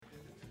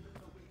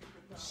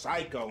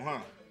Psycho, huh?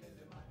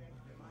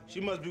 She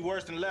must be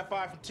worse than Left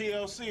Eye from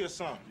TLC or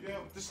something. Yeah,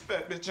 but this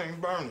fat bitch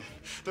ain't burning.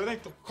 That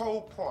ain't the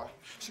cold part.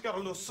 She got a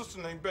little sister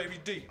named Baby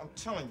D. I'm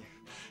telling you,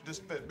 this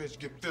fat bitch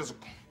get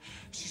physical.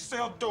 She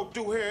sell dope,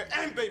 do hair,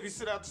 and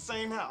babysit out the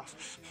same house.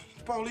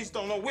 The police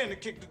don't know when to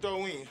kick the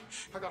door in.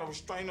 I got a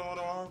restraining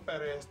order on her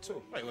fat ass,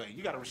 too. Wait,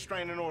 you got a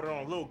restraining order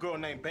on a little girl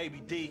named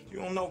Baby D? You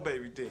don't know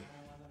Baby D.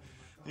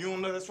 You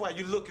don't know, that's why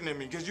you looking at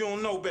me, because you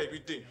don't know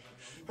Baby D.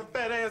 Her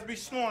fat ass be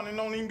snoring and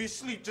don't even be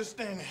asleep, just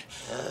standing.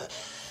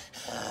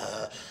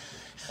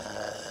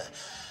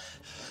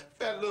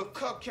 Fat little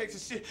cupcakes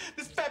and shit.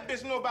 This fat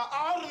bitch know about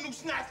all the new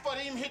snacks before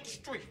they even hit the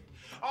street.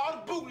 All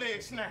the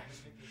bootleg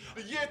snacks.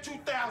 The year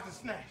 2000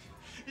 snacks.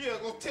 Yeah,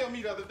 go tell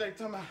me the other day,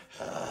 talking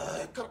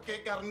about,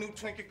 Cupcake got a new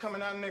Twinkie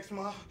coming out next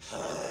month.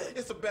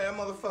 It's a bad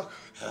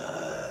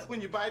motherfucker. When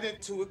you bite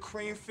into it,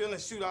 cream fill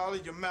and shoot all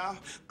in your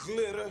mouth,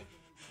 glitter.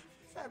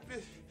 Fat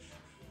bitch,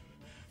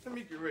 let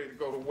me get ready to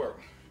go to work.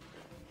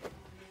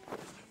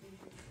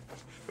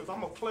 Cause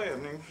I'm a player,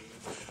 nigga.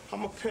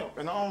 I'm a pimp,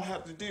 and I don't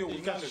have to deal with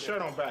You got your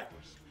shirt on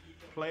backwards.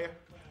 Player.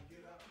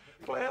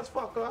 Player as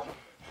fuck up.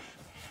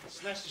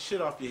 Snatch the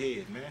shit off your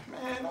head, man.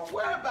 Man, don't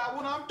worry about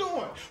what I'm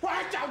doing.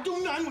 Why ain't y'all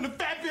do nothing when the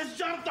fat bitch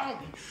jumped on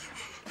me?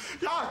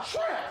 Y'all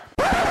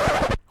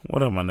trapped.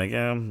 What up, my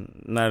nigga?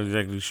 I'm not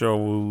exactly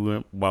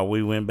sure why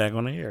we went back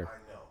on the air.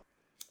 I know.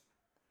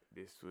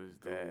 This was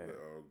that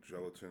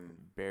gelatin.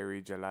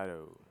 berry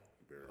gelato.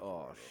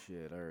 Oh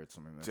shit! I heard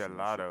something.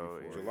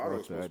 Gelato.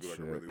 Gelato's supposed to be like shit.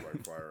 a really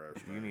like fire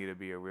ass. You need to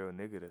be a real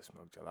nigga to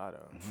smoke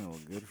gelato. Oh,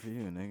 good for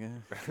you,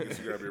 nigga. I guess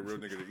you gotta be a real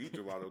nigga to eat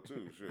gelato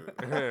too.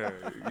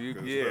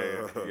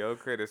 Shit. Your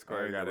credit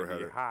score ain't gotta never had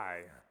be it.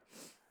 high.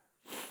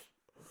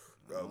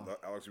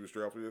 Alex, you was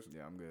straight off of this?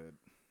 Yeah, I'm good.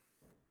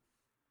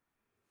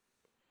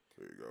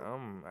 There you go.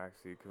 I'm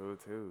actually cool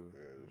too. Yeah,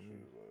 this shit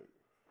is like.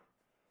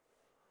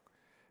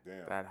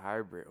 Damn. That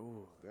hybrid.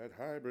 Ooh, That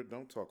hybrid,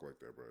 don't talk like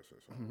that, bro. Say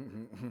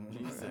something.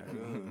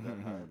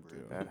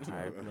 that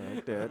hybrid.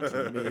 Like that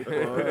to me,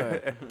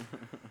 boy.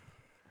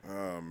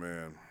 Oh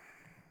man,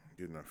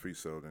 getting our feet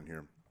settled in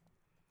here.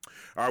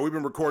 All right, we've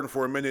been recording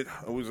for a minute.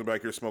 We was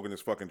back here smoking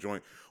this fucking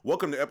joint.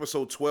 Welcome to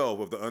episode 12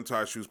 of the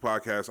Untied Shoes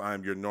podcast. I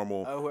am your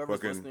normal Whoever's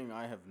fucking listening,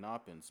 I have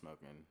not been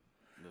smoking.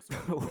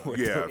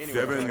 yeah. Anyway,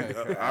 Devin,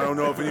 okay. I don't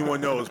know if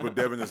anyone knows, but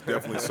Devin is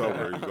definitely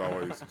sober. He's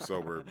always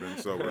sober, been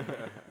sober.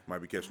 Might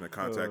be catching a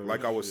contact.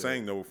 Like I was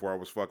saying though, before I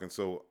was fucking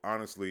so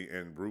honestly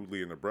and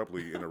rudely and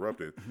abruptly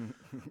interrupted.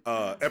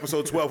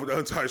 Episode 12 of the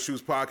Untied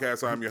Shoes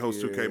podcast. I'm your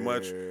host 2K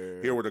Much,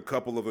 here with a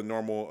couple of the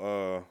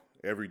normal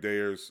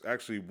everydayers.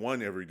 Actually,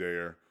 one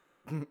everydayer.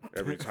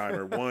 Every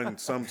timer, one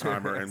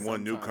sometimer, and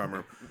one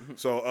newcomer.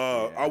 So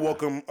I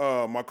welcome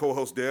my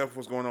co-host Dev.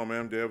 What's going on,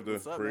 man? Dev, the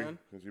What's up, pre, man?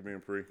 because you being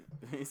pre.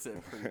 He said,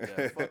 fuck you,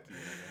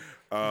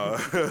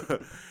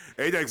 nigga.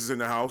 Adex is in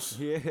the house.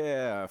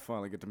 Yeah, I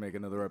finally get to make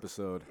another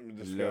episode.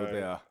 This Hello guy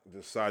there.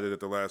 decided at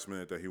the last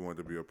minute that he wanted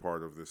to be a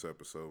part of this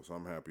episode, so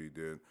I'm happy he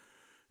did.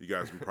 You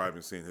guys have probably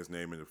been seeing his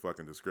name in the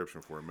fucking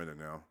description for a minute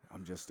now.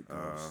 I'm just a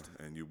ghost.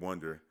 And you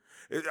wonder.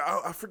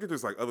 I forget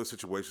there's like other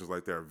situations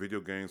like that, video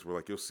games where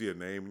like you'll see a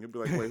name and you'll be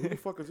like, wait, who the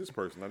fuck is this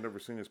person? I've never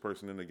seen this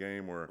person in the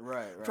game. Or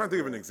I'm trying to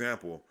think of an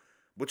example.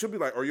 But you'll be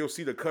like, or you'll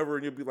see the cover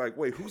and you'll be like,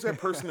 wait, who's that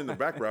person in the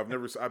background?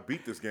 I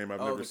beat this game.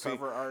 I've never the seen.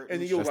 cover art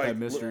And and you'll Just like that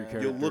mystery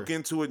you'll character. look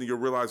into it and you'll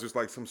realize there's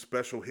like some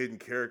special hidden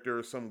character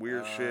or some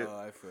weird shit. Oh,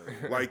 I feel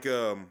you. Like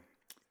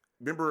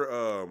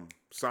remember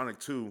Sonic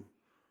 2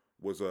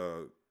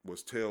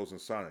 was Tails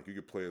and Sonic. You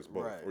could play as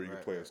both, or you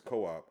could play as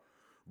co-op.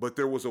 But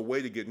there was a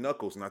way to get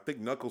Knuckles, and I think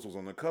Knuckles was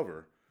on the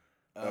cover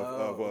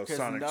of because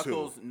Sonic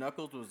 2.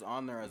 Knuckles was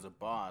on there as a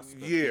boss.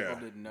 But Yeah,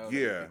 people didn't know that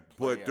you yeah, could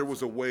play but there as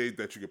was a him. way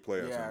that you could play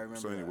as Yeah, I him. remember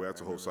So anyway, that.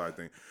 that's a I whole remember side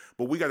thing.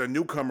 But we got a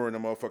newcomer in the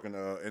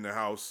motherfucking in the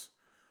house.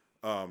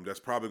 That's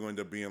probably going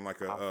to be in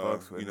like a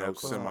fucks with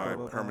Knuckles.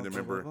 semi-permanent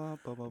member.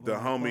 The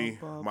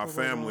homie, my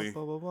family,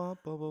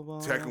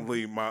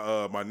 technically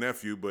my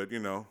nephew, but you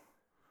know.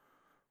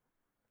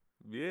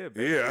 Yeah,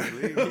 Yeah.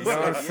 basically. You know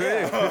what I'm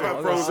saying?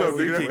 I froze up.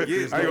 We Nigga. can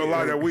get I ain't gonna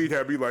lie, that weed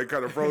had me like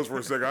kind of froze for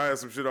a second. I had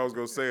some shit I was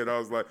gonna say, and I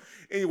was like,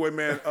 anyway,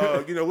 man,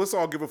 let's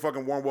all give a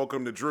fucking warm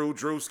welcome to Drew,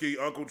 Drewski,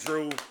 Uncle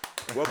Drew.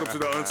 Welcome to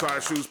the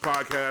Untied Shoes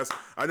podcast.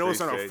 I know it's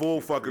not a Appreciate full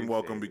you, fucking appreciate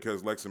welcome it.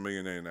 because Lex and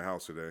Millionaire in the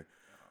house today.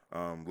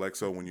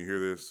 Lexo, when you hear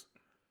this,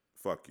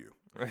 fuck you.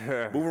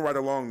 Moving right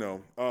along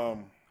though.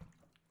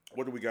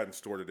 What do we got in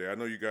store today? I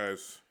know you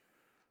guys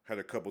had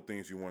a couple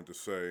things you wanted to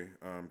say.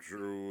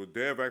 Drew,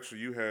 Dev, actually,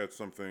 you had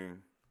something.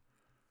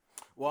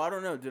 Well, I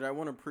don't know. Did I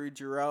want to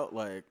pre-Drew out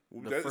like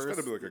the It's first? got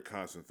to be like a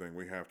constant thing.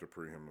 We have to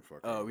pre him the fuck.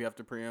 Oh, we have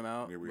to pre him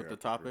out Yeah, we with have the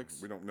to pre him.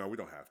 topics. We don't have to. We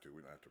don't have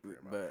to pre him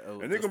out. But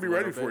And they're just gonna be a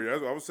ready little for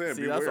bit. you. I was saying,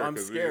 See, beware. that's why I'm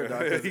 'cause scared. Dog,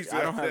 'cause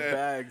I don't have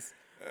bags.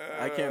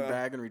 I can't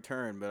bag and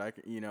return, but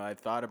I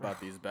thought about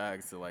these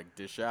bags to like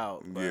dish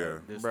out. But Yeah.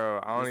 this,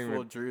 Bro, I don't this even-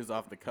 fool Drew's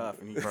off the cuff,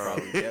 and he can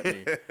probably get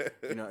me.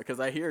 Because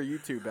I hear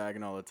YouTube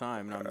bagging all the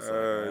time, and I'm just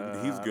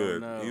like, He's I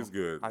good. don't know. He's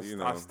good.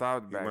 I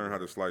stopped You learn bagging. how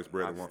to slice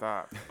bread. I and walk.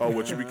 stopped. Oh,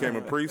 what, you became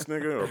a priest,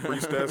 nigga? Or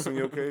priestess in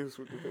your case?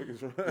 What the fuck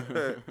is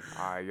wrong?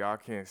 Alright, y'all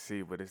can't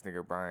see, but this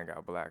nigga Brian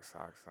got black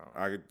socks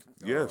on.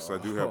 Yes, I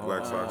do have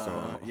black socks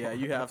on. Yeah,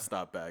 you have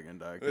stopped bagging,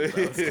 dog. 'Cause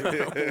that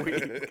was kinda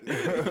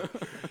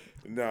weak.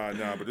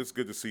 Nah, but it's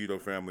good to see you, though,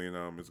 family,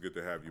 and it's good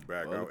to have you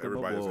back.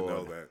 Everybody doesn't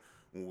know that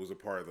when was a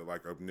part of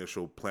the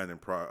initial planning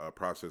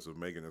process of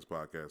making this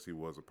podcast. He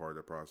was a part of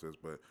that process,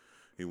 but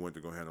he went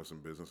to go handle some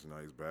business, and now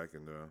he's back,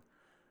 and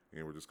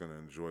we're just gonna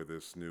enjoy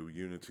this new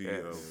unity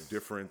of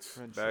different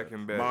Back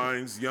in bed.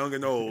 minds, young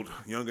and old,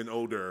 young and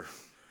older.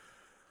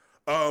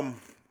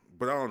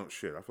 But I don't know.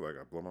 Shit, I feel like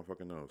I blow my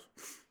fucking nose.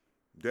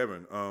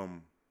 Devin,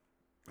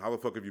 how the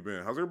fuck have you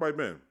been? How's everybody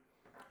been?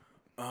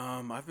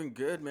 I've been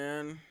good,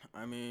 man.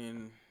 I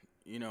mean,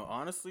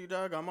 honestly,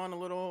 dog, I'm on a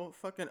little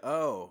fucking.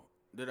 Oh,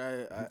 did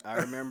I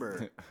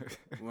remember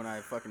when I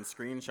fucking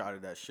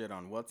screenshotted that shit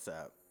on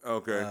WhatsApp.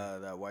 Okay.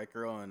 That white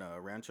girl in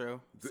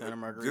Rancho, Santa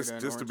Margarita.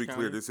 Just to be Orange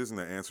clear, County. this isn't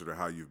an answer to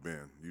how you've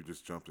been. You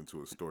just jumped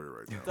into a story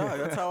right now. Dog,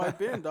 that's how I've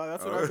been, dog.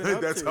 That's what I've been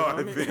up That's to. how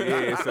homie. I've been. Yeah,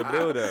 it's a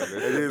build up.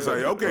 It is like,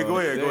 okay, go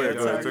ahead.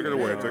 that's Take how it you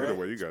away. feel, Take it right?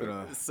 away. You got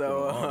it.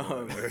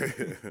 So,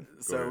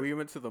 Go ahead. we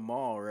went to the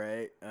mall,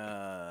 right?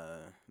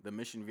 The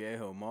Mission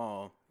Viejo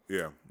Mall,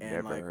 Yeah. and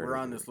Never like heard we're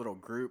of on it. this little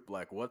group,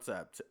 like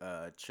WhatsApp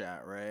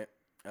chat, right?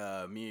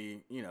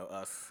 Me,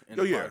 us in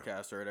Oh, the yeah.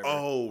 podcast or whatever.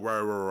 Oh,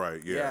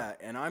 right. Yeah. Yeah,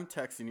 and I'm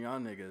texting y'all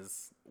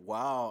niggas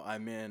while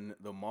I'm in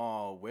the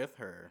mall with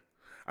her.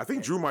 I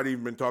think Drew might have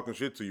even been talking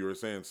shit to you or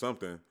saying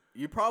something.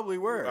 You probably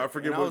were. I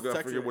forget And what was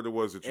I forget texting- what it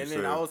was that you And said.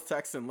 then I was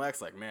texting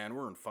Lex like, man,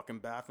 we're in fucking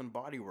Bath and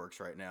Body Works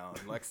right now.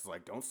 And Lex is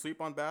like, don't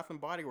sleep on Bath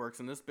and Body Works.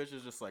 And this bitch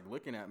is just like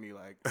looking at me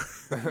like,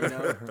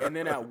 And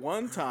then at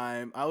one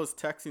time, I was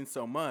texting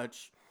so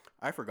much,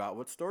 I forgot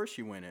what store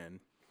she went in.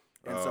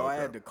 And so I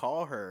had to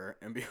call her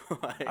and be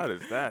like, How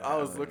does that I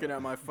was happen? looking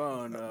at my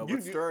phone.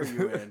 What store are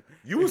you in?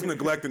 You was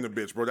neglecting the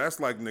bitch, bro. That's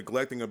like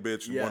neglecting a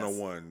bitch Yes.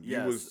 101.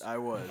 Yes, You was. I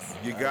was.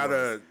 You I gotta.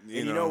 was.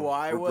 And you know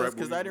why I was? regret-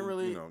 'Cause I didn't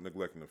really-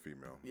 neglecting a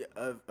female. Yeah,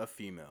 a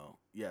female,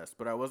 yes,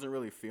 but I wasn't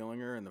really feeling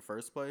her in the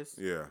first place.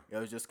 Yeah. It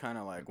was just kind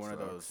of like one of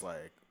those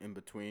like in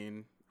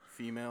between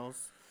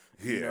females.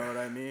 Yeah. You know what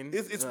I mean?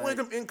 It's one like,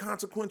 of them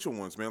inconsequential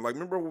ones, man. Like,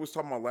 remember what we was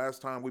talking about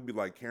last time? We'd be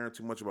like caring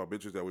too much about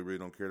bitches that we really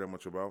don't care that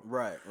much about.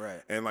 right.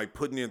 And like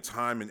putting in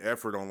time and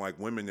effort on like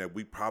women that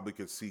we probably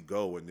could see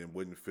go and then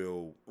wouldn't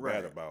feel Right.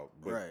 bad about.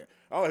 But, Right.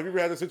 Oh, have you ever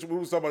had a situation? We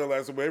was talking about it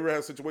last time. Have you ever had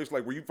a situation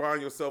like where you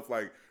find yourself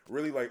like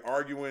really like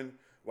arguing,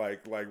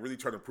 like really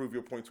trying to prove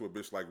your point to a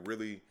bitch, like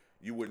really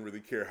you wouldn't really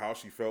care how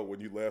she felt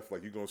when you left,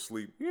 like you gonna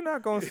sleep. You're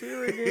not gonna see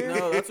her again.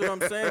 No, that's what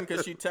I'm saying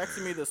because she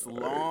texted me this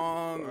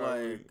long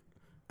like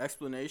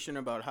explanation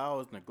about how I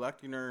was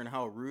neglecting her and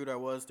how rude I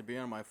was to be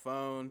on my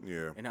phone.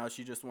 Yeah. And how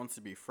she just wants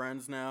to be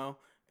friends now.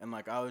 And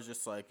like I was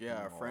just like, yeah,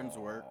 our friends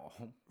work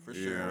for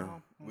sure. Yeah.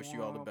 Wish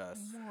you all the best.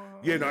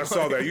 Yeah, no, I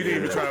saw that. You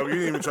didn't even try. You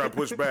didn't even try to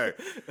push back.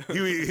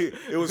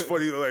 It was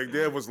funny. Like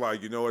Dad was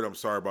like, you know what? I'm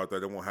sorry about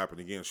that. It won't happen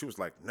again. She was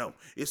like, no,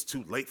 it's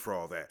too late for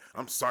all that.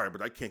 I'm sorry,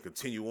 but I can't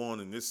continue on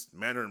in this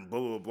manner and blah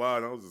blah blah.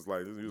 And I was just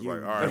like, he was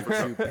like, all right. For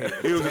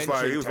sure. He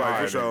was like,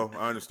 for sure.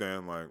 I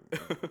understand. Like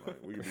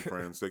we can be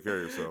friends. Take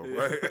care of yourself.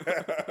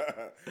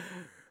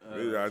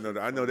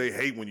 I know they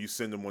hate when you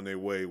send them on their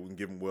way and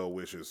give them well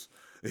wishes.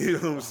 You know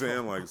what I'm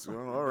saying? Like, so,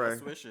 all right,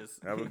 Best wishes.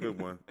 have a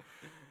good one.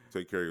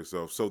 Take care of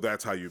yourself. So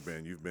that's how you've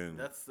been. You've been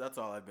That's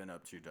all I've been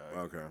up to, dog.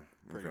 okay.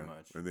 pretty okay.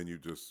 much. And then you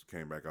just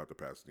came back out to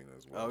Pasadena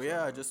as well. Oh so,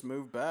 yeah, I just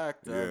moved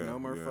back. Dog. yeah, No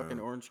more yeah. fucking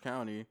Orange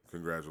County.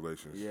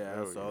 Congratulations. Yeah,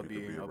 Hell so yeah. I'll Good be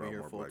to be I'll be around here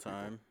more full black people.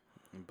 time.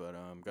 But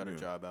got a Yeah.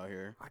 job out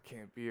here. I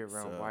can't be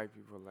around So- white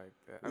people like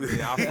that. I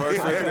mean, I first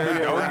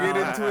don't get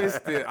it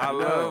twisted. I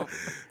love.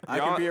 I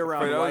can be y'all-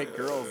 around for those- white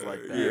girls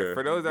like that. Yeah.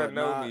 For those that but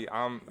know not- me,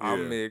 I'm Yeah.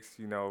 mixed.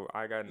 You know,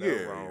 I got no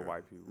Yeah, wrong with yeah.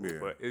 white people. Yeah.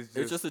 But it's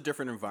It's just a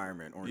different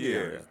environment. Orange Yeah.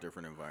 County is a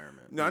different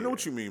environment. No, I know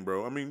what you mean,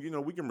 bro. I mean,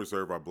 we can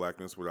reserve our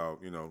blackness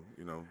without, making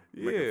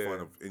Yeah. fun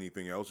of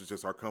anything else. It's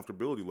just our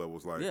comfortability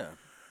levels. Like, Yeah.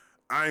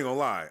 I ain't gonna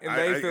lie. and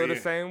they feel the yeah.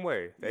 same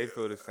way. They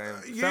feel the same.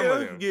 Yeah, Some of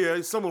them.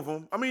 yeah, some of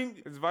them. I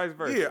mean, It's vice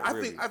versa. yeah, I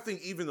really.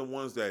 think even the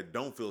ones that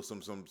don't feel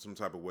some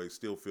type of way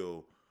still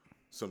feel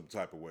some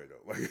type of way though.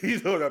 Like, you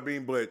know what I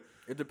mean? But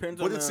It depends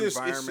But on the it's just-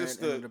 environment, it's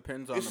just and the- it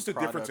depends on it's the just a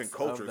difference in products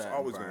culture. of It's that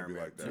always gonna be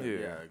like environment, that. too. Yeah.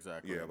 Yeah,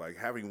 exactly. yeah, like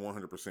having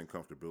 100%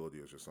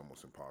 comfortability is just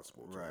almost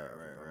impossible. To Right, have, right, you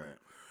know what I mean? right.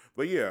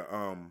 But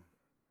yeah,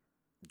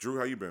 Drew,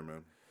 how you been,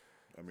 man?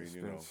 I mean, Just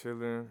you been know,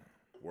 chilling.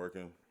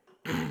 working.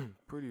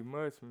 Pretty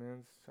much,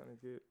 man.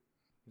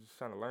 Just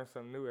trying to learn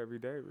something new every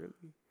day. Really.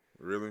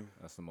 Really?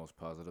 That's the most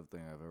positive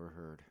thing I've ever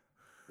heard.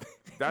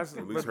 That's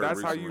At least but heard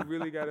that's how you recently.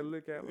 really got to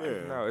look at life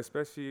Yeah. now,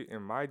 especially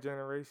in my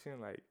generation.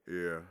 Like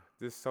Yeah.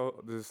 this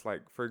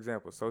like for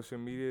example, social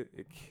media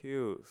it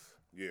kills.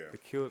 Yeah.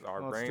 It kills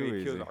our Oh, it's brain. too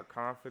It kills easy. our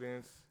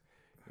confidence.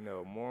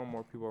 more and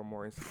more people are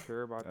more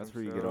insecure about That's themselves.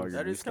 where you get all your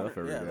That new is kinda, stuff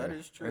every day. yeah, that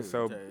is true. And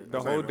so Jay. the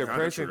That's whole not even kinda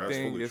depression true, that's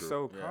thing fully is true.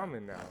 so Yeah.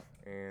 common now,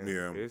 and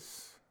Yeah.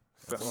 it's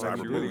That's something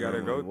that you really got to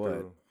cyberbullying. go What?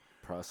 through.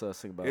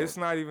 Processing about. It's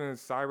not even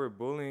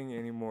cyberbullying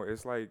anymore.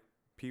 It's like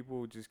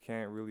people just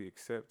can't really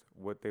accept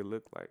what they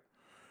look like.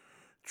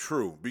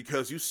 True,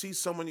 because you see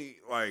so many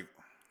like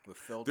With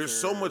filters. there's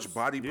so much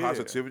body Yeah.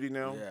 positivity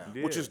now,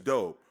 Yeah. which is Yeah.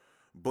 dope.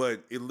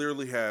 But it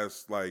literally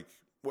has like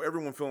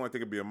everyone feeling like they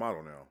could be a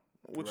model now,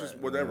 which is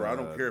Right. whatever. I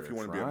don't care if they're you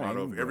want to be a trying,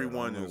 model. but If I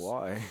everyone don't know is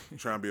why.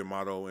 trying to be a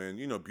model, and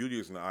beauty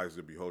is in the eyes of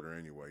the beholder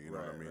anyway. You know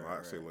what I Right, mean? right,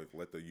 I say right. like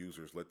let the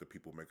users, let the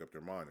people make up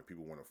their mind. If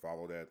people want to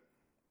follow that,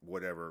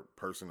 whatever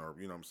person or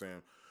what I'm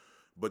saying.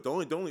 But the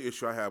only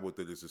issue I have with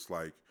it is it's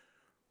like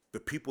the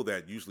people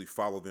that usually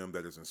follow them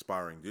that is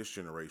inspiring this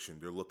generation.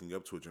 They're looking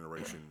up to a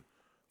generation,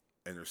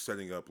 and they're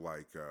setting up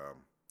like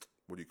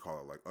what do you call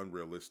it? Like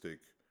unrealistic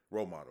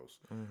role models.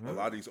 A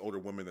lot of these older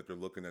women that they're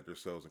looking at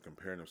themselves and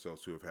comparing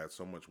themselves to have had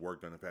so much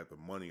work done, have had the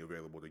money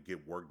available to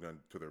get work done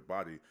to their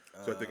body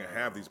so that they can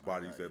have these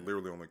bodies that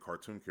literally only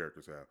cartoon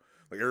characters have.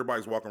 Like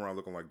everybody's walking around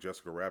looking like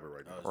Jessica Rabbit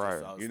right now.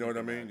 Right. You know what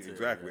I mean?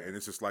 Exactly. And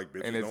it's just like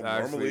bitches And it's don't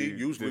normally actually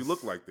usually just-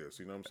 look like this.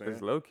 You know what I'm saying?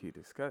 It's low key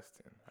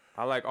disgusting.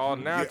 I like all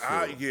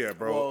natural. Yeah,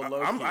 bro. Well,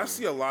 I low-key.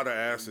 see a lot of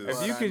asses.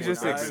 If you can when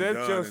just they've been accept done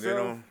and they yourself,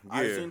 don't-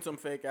 I've yeah. seen some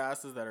fake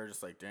asses that are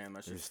just like, damn,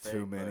 that shit's There's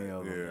fake. too many but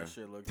of 'em. Yeah. That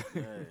shit looks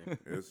hey.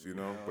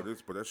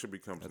 It's but that should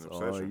become That's an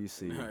all obsession. you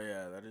see.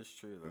 Yeah, that is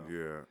true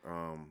though.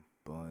 Yeah.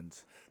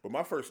 Buns. But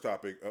my first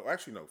topic,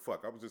 actually no,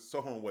 fuck. I was just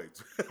so on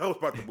wait. I was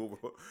about to move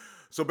on.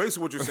 So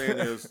basically, what you're saying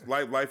is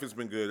life has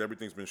been good.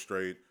 Everything's been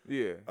straight.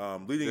 Yeah.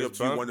 Leading There's up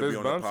to you wanting to be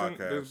on the bumps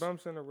there's podcast.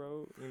 bumps in the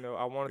road.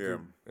 I wanted to,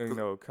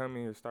 come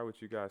in here come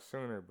with you guys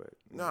sooner, but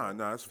Nah,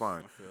 it's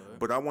fine. feel it.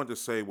 But I wanted to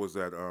say was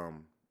that,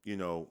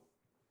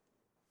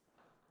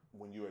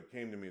 when you had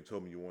came to me and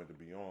told me you wanted to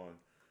be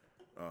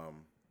on,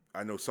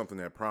 I know something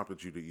that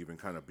prompted you to even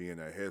kind of be in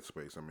that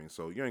headspace. I mean,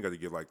 so you ain't got to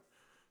get like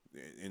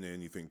into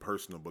anything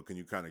personal, but can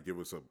you kind of give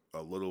us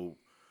a little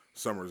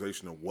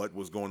summarization of what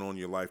was going on in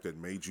your life that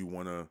made you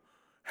want to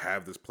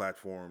have this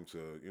platform to,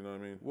 you know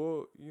what I mean?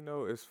 well,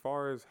 as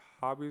far as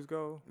hobbies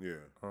go, Yeah.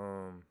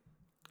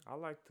 I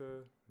like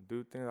to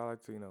do things. I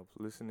like to,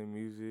 listen to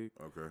music,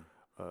 Okay.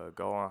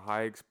 go on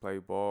hikes, play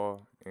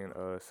ball, and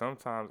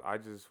sometimes I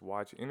just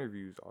watch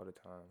interviews all the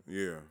time.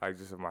 Yeah. Like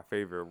just of my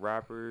favorite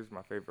rappers,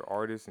 my favorite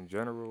artists in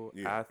general,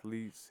 Yeah.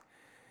 athletes,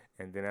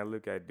 and then I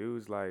look at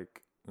dudes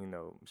like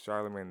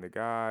Charlamagne the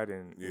God,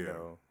 and Yeah.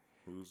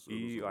 Who's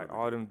like another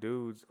all guy? them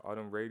dudes, all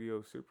them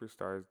radio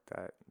superstars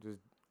that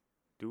just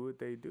do what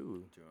they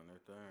do. Doing their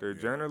thing. They're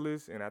Yeah.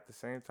 journalists, and at the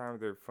same time,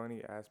 they're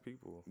funny ass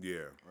people.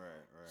 Yeah.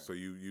 Right. So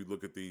you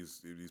look at these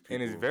people.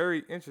 And it's very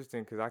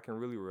interesting because I can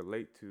really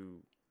relate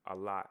to a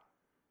lot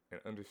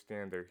and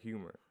understand their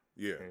humor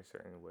Yeah. in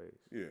certain ways.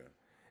 Yeah.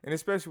 And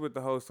especially with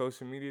the whole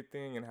social media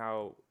thing and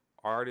how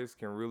artists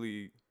can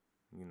really,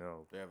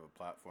 They have a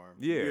platform.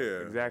 yeah, Yeah,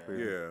 exactly.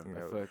 yeah. I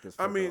feel like this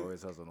I fucker mean,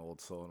 always has an old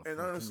soul and a and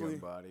fucking honestly, young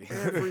body.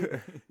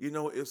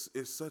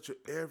 it's such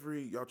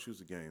y'all choose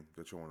a game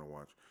that you want to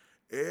watch.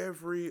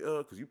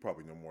 Because you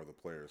probably know more of the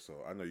players,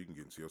 so I know you can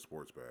get into your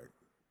sports bag.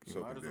 You So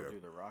might as well Dev. do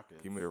the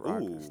Rockets. Give me the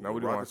Rockets. Ooh,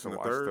 Nobody Rockets wants in to the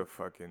watch third? the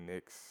fucking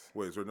Knicks.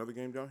 Wait, is there another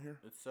game down here?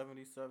 It's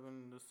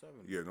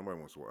 77-70. Yeah, nobody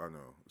wants to watch. I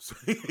know. So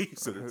he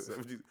said it's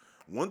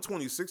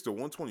 126 to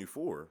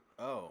 124.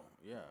 Oh,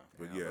 yeah.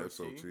 But yeah, it's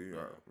OT. Yeah.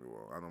 All right,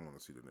 well, I don't want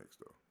to see the Knicks,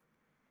 though.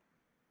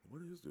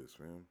 What is this,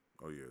 man?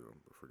 Oh, yeah,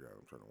 I forgot.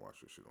 I'm trying to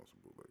watch this shit on some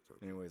bootleg type.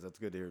 Anyways, that's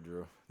good to hear,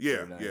 Drew. Yeah,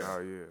 Very nice. yeah. Oh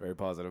yeah. Very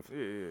positive.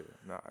 Yeah.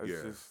 Nah, it's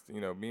Yeah. just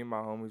me and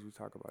my homies, we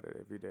talk about it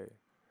every day.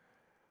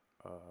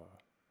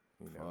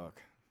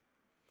 Fuck.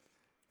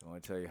 I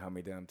want to tell you how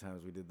many damn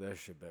times we did that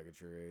shit back at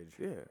your age.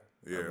 Yeah.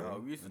 Yeah. Oh,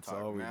 we used to That's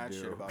talk all we mad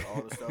do. shit about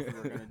all the stuff we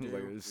were gonna do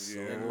Like, there's so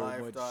in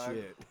life, much dog.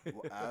 shit.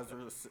 As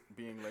we're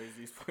being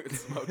lazy, fucking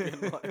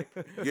smoking. Like,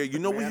 Yeah, we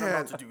man, I'm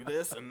had about to do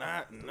this and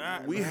that and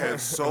that. we and had that.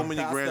 so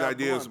many Pass grand that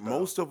ideas. blunt, though.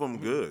 Most of them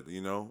good.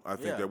 I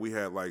think Yeah. that we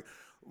had like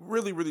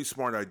really, really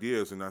smart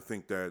ideas, and I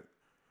think that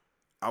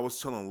I was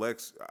telling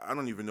Lex, I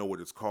don't even know what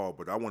it's called,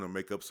 but I want to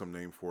make up some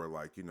name for it,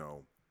 like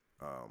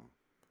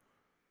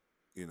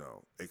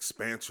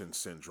expansion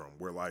syndrome,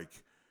 where like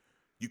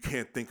you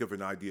can't think of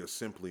an idea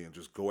simply and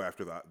just go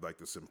after the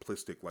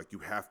simplistic. Like you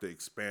have to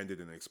expand it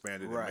and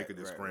expand it and Right, make it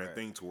this right, grand right.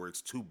 thing to where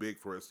it's too big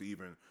for us to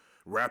even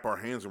wrap our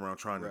hands around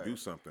trying to do Right.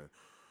 something.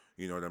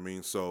 You know what I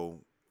mean? So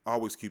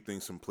always keep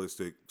things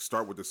simplistic.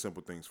 Start with the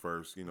simple things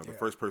first. The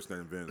first person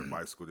that invented a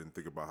bicycle didn't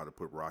think about how to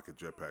put rocket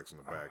jetpacks in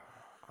the back.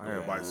 I of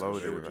am a bicycle.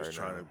 They loaded were just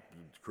right trying now.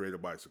 to create a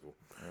bicycle.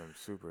 I'm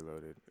super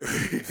loaded.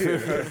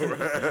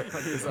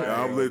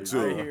 Yeah, I'm lit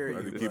too. I hear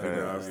had to you, keep it bro.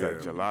 down. It's that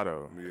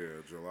gelato.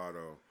 Yeah,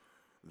 gelato,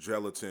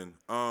 gelatin.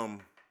 How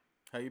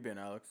you been,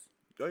 Alex?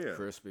 Oh yeah.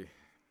 Crispy.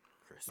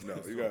 No,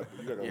 you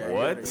got. Yeah,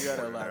 What? You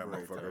gotta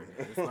elaborate. Though.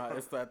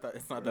 It's not that type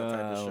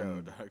of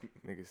show, dog.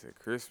 Nigga said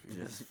crispy.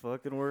 Just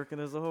fucking working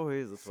as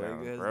always. That's why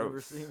Sounds you guys gross.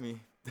 never see me.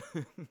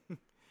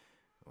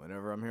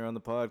 Whenever I'm here on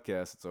the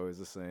podcast, it's always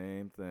the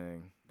same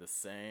thing. The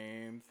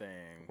same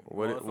thing.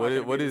 What Well, it's not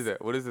gonna what be is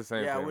that? What is the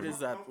same Yeah, thing? what is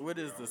that? What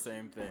is the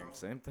same thing?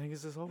 Same thing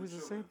is just always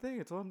the same thing.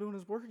 It's all I'm doing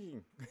is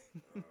working.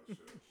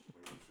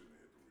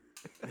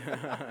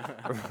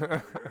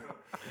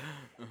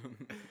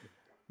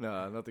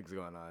 No, nothing's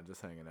going on.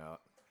 Just hanging out.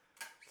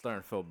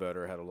 Starting to feel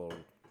better. Had a little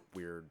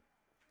weird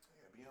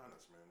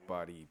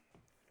body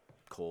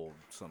cold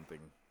something,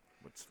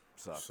 which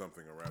sucks.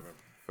 Something or rather.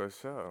 For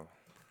sure.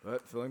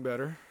 But feeling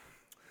better.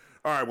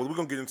 All right, well, we're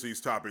going to get into these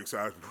topics.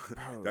 I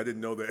didn't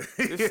know that.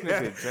 This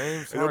nigga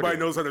James Nobody Harden.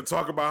 knows how to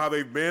talk about how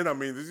they've been. I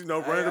mean, this, you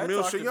know, run of the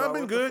mill talked shit. Y'all about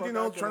been what the good, fuck you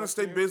know, I've been trying to up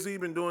stay to. busy,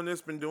 been doing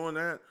this, been doing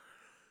that.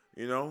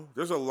 You know,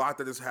 there's a lot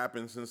that has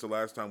happened since the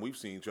last time we've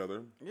seen each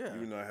other. Yeah.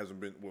 Even though it hasn't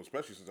been, well,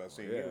 especially since I've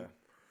seen Yeah. you.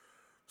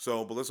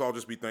 So, but let's all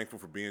just be thankful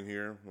for being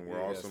here. And we're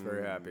Yes, awesome.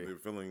 very happy. They're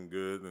feeling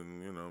good.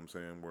 And, you know what I'm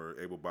saying? We're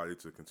able-bodied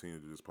to continue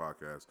to do this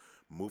podcast.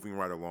 Moving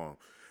right along.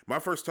 My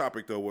first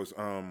topic, though, was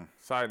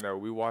Side note: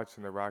 we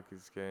watching the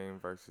Rockets game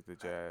versus the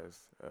Jazz.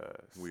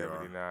 We are.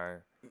 79.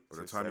 by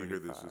the to time you hear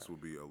 75. this will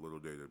be a little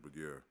dated. But,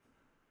 yeah.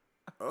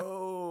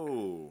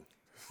 Oh.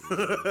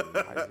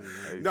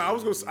 No, I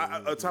was going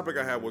to, a topic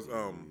I had was,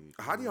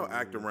 how do y'all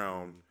act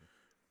around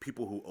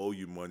people who owe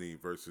you money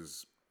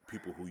versus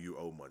people who you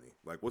owe money?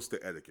 Like, what's the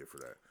etiquette for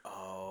that?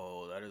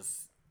 Oh, that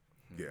is.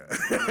 Yeah.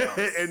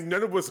 And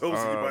none of us owes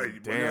anybody.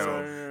 damn.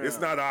 So No. it's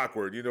not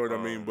awkward, you know what I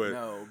mean? But,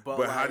 No,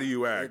 but how like, do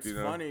you act, It's you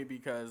know? funny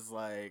because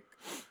like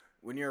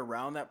when you're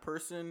around that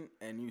person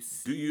and you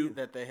see you?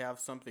 that they have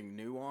something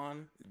new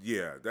on,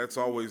 Yeah, that's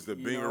always the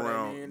you being know what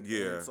around. I mean? And Yeah.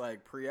 it's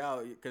like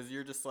pre-out because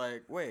you're just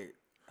like, wait,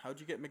 how'd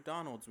you get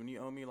McDonald's when you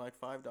owe me like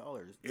 $5?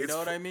 You It's know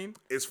what fu- I mean?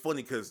 It's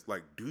funny because,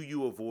 like, do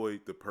you avoid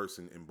the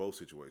person in both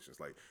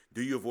situations? Like,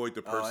 do you avoid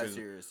the Oh, I person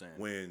see what you're saying.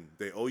 when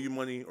they owe you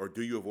money, or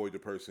do you avoid the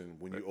person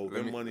when you owe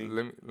them money?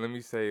 Let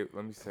me say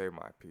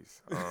my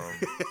piece.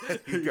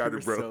 You got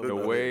it, bro. so The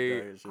funny, way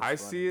dog. It's just I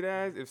funny. see it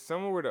as, if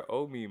someone were to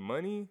owe me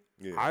money,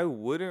 Yeah. I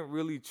wouldn't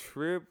really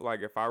trip. Like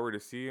if I were to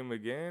see him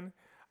again,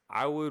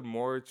 I would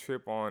more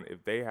trip on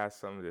if they had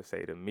something to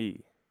say to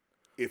me.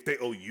 If they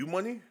owe you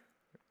money,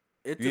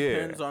 It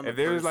depends on the if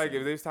they was like,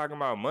 person. if they was talking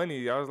about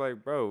money, I was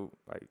like, bro,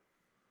 like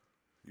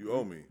you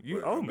owe me. you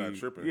but owe I'm me. not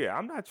tripping. Yeah,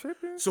 I'm not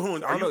tripping. So,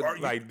 hold on, I don't know, are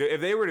you- like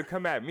if they were to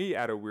come at me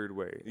at a weird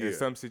way Yeah. in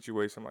some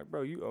situation, I'm like,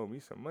 bro, you owe me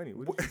some money.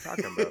 What are you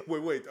talking about?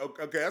 Wait.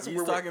 Okay, that's He's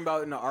what we're talking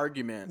about in an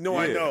argument. No,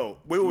 I Yeah. know.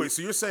 Wait.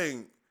 So you're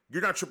saying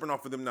you're not tripping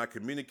off of them not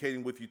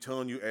communicating with you,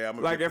 telling you, "Hey, I'm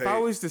gonna Like get if paid." I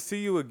was to see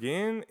you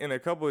again in a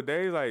couple of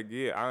days, like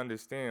yeah, I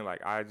understand.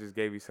 Like I just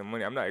gave you some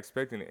money. I'm not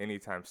expecting it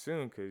anytime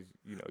soon because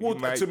you know. Well, you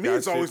might to me, got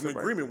it's always shit an to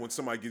agreement when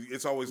somebody gives.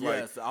 It's always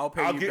Yes, like, I'll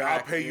pay you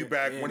back I'll pay you in-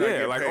 back in- when I Yeah,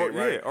 get like, paid, oh,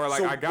 right? yeah, or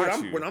like, I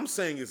got you. What I'm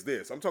saying is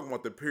this: I'm talking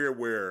about the period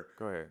where,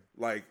 Go ahead.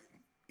 like,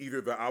 either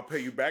the I'll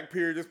pay you back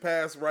period is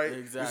passed, right?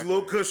 There's a Exactly.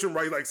 little cushion,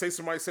 right? Like, say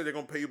somebody said they're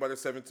gonna pay you by the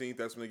 17th.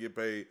 That's when they get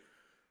paid.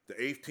 The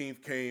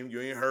 18th came,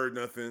 you ain't heard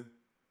nothing.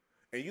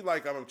 And you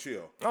like, I'm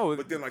chill. Oh,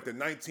 but then like the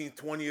 19th,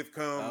 20th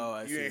come, Oh,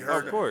 I you see. ain't Of heard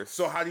nothing. course.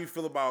 So how do you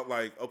feel about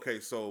like,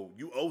 okay, so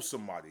you owe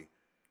somebody.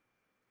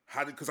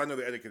 Because I know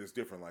the etiquette is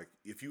different. Like,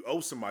 if you owe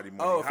somebody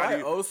money, Oh, if how do I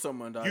you, owe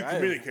someone, dog, you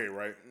communicate,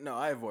 right? No,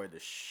 I avoid the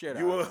shit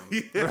You out owe, of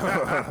them. If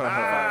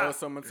I owe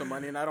someone some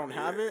money and I don't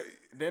have it,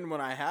 then when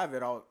I have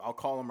it, I'll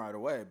call them right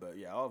away. But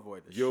yeah, I'll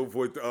avoid the you shit.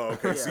 avoid.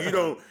 Okay, so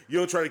Yeah. you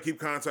don't try to keep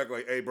contact.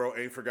 Like, hey, bro,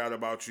 ain't forgot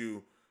about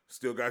you.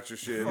 Still got your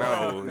shit.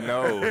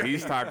 No,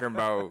 he's talking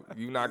about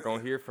you not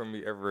gonna hear from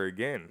me ever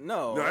again.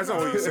 No, No, that's not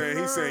what he's saying.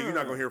 He's saying you're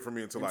not gonna hear from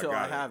me until I until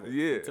got I have it.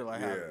 Yeah. Until I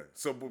it. have Yeah. it.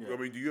 So, I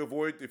mean, do you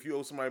avoid if you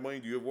owe somebody money?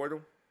 Do you avoid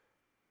them?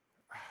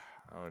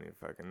 I don't even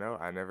fucking know.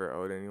 I never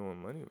owed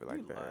anyone money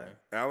like that.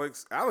 lie.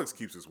 Alex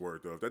keeps his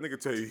word though. If that nigga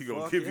tell you he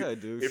gonna Fuck give yeah, you,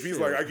 dude. if he's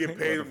Shit. like I get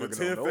paid on the Motherfucker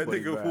 10th, don't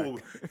that nobody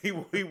nigga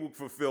will he will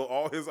fulfill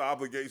all his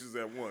obligations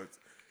at once,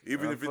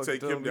 even if it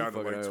take him down to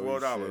like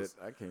 $12.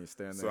 I can't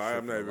stand that. So I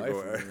am not even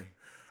going.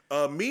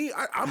 going. Me,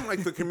 I'm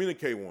like the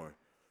communicate one,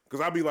 because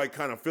I be like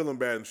kind of feeling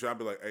bad and shit. I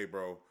be like, hey,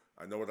 bro,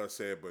 I know what I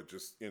said, but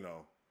just just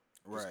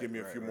Right, give me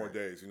a right, few more right.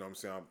 days. You know what I'm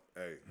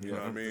saying? You know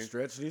what I mean? The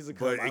stretch needs to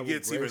come. But I it will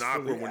gets even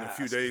gracefully awkward when a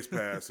few ask. days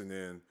pass, and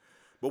then.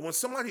 But when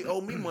somebody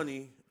owe me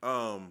money,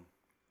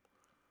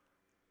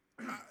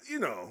 you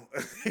know,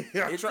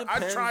 I It try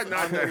depends not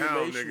on to the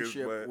hound niggas,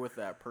 relationship but with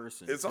that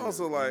person. it's too,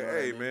 also you like, know what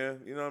I hey, mean?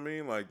 man, you know what I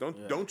mean? Like, Yeah.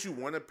 don't you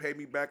want to pay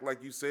me back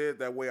like you said?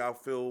 That way I'll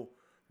feel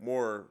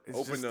more It's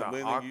open just to an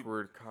lending you.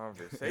 awkward It's a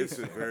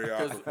conversation. very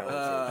awkward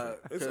conversation.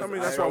 It's, I 'cause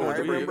mean, that's why I wanted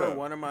to bring it remember up.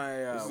 one of my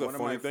This is a one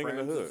of funny my thing in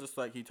the friends is hood. just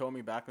like he told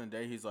me back in the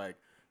day. He's like,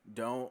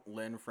 don't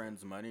lend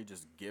friends money,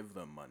 just give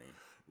them money.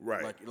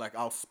 Right. Like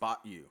I'll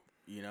spot you.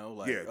 You know,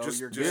 like, Yeah, oh, just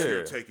you're just good.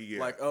 here, take it.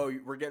 Yeah, Like, oh,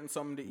 we're getting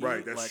something to eat.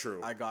 Right, that's like,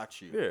 true. I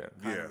got you. Yeah.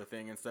 kind Yeah. of a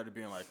thing. Instead of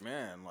being like,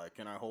 man, like,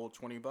 can I hold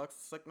 $20?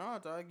 It's like, nah,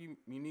 dog, you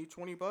need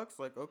 $20?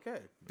 Like, okay.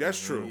 that's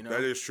true. You know?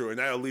 That is true, and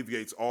that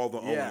alleviates all the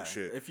Yeah, owning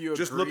shit. if you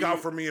just look agree- out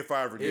for me if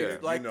I ever get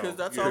it. Like, you know? because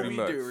that's yeah. how Pretty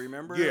we much. do.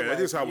 Remember? Yeah, that like,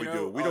 is how you we know,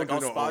 do. We like, don't do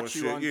I'll no spot owning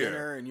you shit. on Yeah.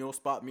 dinner, and you'll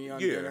spot me on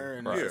Yeah, dinner,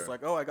 and right. it's just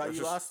like, oh, I got That's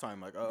you just- last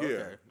time. Like, oh, Yeah,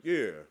 okay. yeah.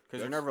 Because you're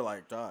That's- never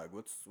like, dog,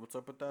 what's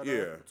up with that?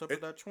 Yeah. What's up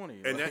with that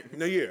 20? And Like, that,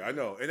 no, yeah, I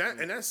know, and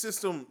that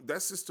system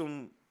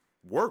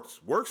works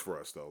for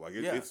us though. Like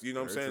Yeah, it's you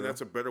know what I'm saying. true.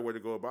 That's a better way to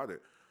go about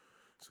it.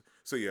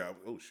 So yeah,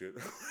 oh shit,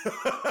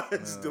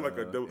 it's still like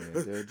a double. I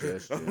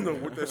don't know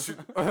what that shit.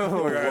 Like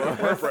I had a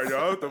burp right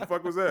now. What the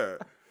fuck was that?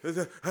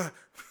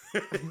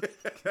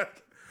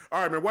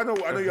 All right, man. Well,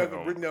 I know you have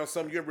written down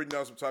some. You have written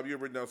down some time. You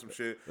have written down some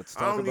shit. Let's I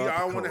talk don't need. about I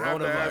the don't want to have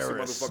to ask some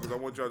coronavirus. motherfuckers. I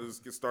want y'all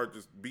to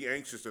just be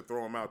anxious to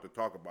throw them out to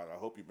talk about it. I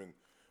hope you've been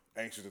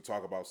anxious to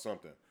talk about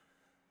something.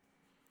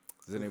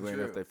 Does anybody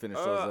know if they finished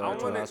I those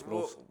two wanna-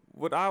 hospitals?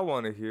 what I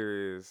want to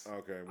hear is,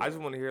 Okay, I just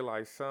want to hear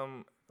like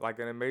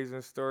an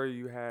amazing story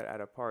you had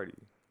at a party.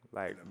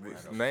 Like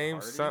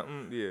name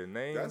something. Yeah,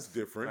 name. That's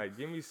different. Like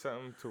give me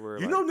something to where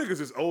You like, know, niggas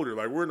is older.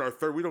 Like we're in our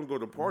third. We don't go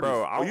to parties.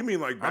 Bro, oh, you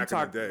mean like I'm back in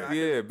the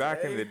day? Yeah,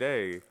 back in the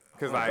day.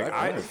 Cause like back then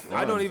I was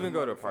don't fun. even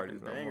go to parties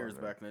no more. bangers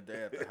man. back in the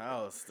day at the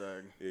house,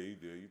 dog. Yeah, you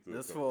did. You threw a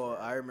This couple fool,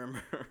 times. I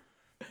remember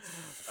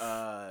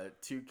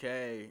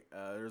 2K,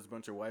 there was a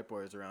bunch of white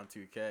boys around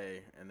 2K,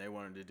 and they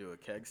wanted to do a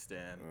keg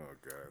stand. Oh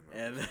god.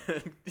 And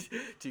then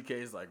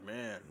 2K's like,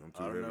 man,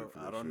 too I don't heavy know, for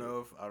I this don't shit." know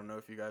if I don't know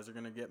if you guys are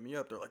gonna get me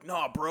up. They're like,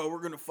 nah, bro,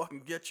 we're gonna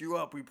fucking get you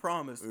up. We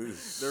promise.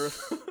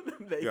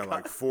 They You got got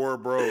like four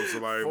bros. So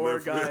like four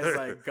lift- guys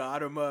like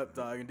got him up,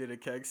 dog, and did a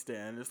keg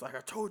stand. It's like, I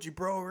told you,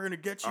 bro, we're gonna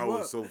get you I up.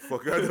 was so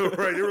fucking. I know,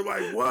 right? They were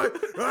like,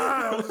 "What?"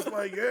 I was just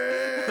like,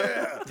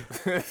 "Yeah."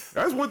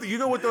 That's one thing. You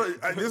know what? Though,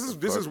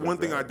 this is one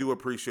thing I do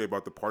appreciate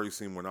about the party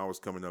scene when I was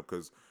coming up,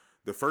 because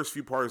the first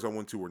few parties I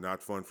went to were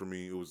not fun for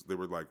me. They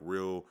were like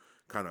real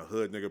kind of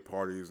hood nigga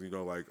parties. You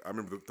know, like I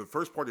remember the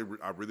first party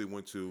I really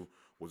went to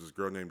was this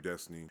girl named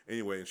Destiny.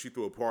 Anyway, and she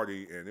threw a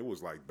party, and it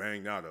was like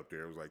banged out up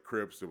there. It was like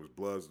Crips, there was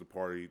Bloods at the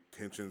party,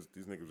 tensions.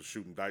 These niggas were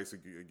shooting dice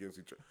against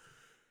each other.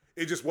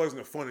 It just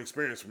wasn't a fun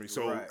experience for me.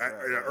 So Right, at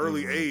right, an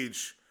early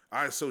age,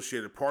 I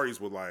associated parties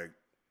with like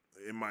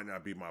it might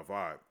not be my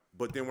vibe.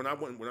 But then when I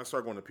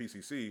started going to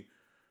PCC,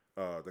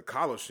 the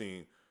college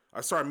scene,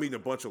 I started meeting a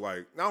bunch of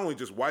like not only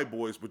just white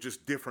boys but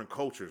just different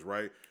cultures,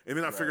 right? And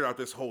then I figured out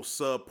this whole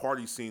sub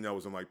party scene that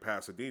was in like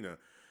Pasadena.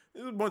 It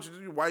was a bunch of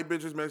white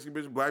bitches, Mexican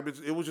bitches, black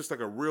bitches. It was just like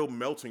a real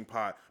melting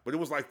pot, but it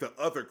was like the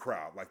other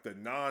crowd, like the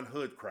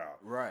non-hood crowd.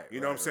 Right,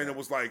 You know what I'm saying? right. It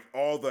was like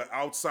all the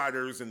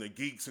outsiders and the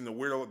geeks and the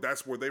weirdo.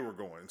 That's where they were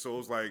going. So it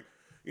was like,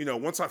 you know,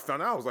 once I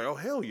found out, I was like, oh,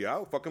 hell yeah,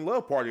 I fucking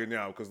love partying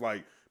now because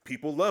like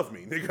people love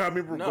me. Nigga, I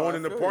remember No, going I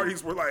into feel parties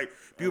you. where like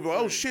people were,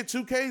 oh shit,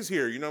 2K's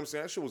here. You know what I'm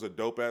saying? That shit was a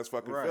dope ass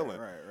fucking Right, feeling.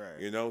 right.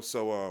 You know,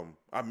 so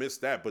I missed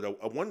that. But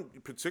a one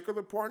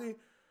particular party,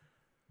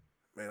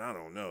 man, I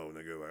don't know,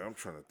 nigga. Like I'm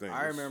trying to think.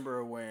 I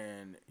remember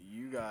when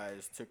you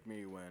guys took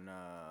me when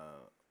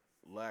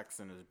Lex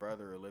and his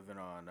brother were living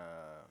on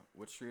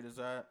what street is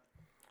that?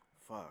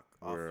 Fuck,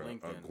 where off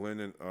Lincoln. Glenn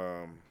and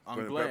On Glenn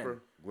and Glenn.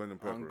 Pepper. Glenn and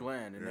Pepper. On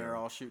Glenn, and yeah. they're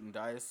all shooting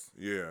dice.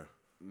 Yeah.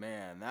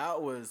 Man, I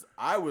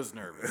was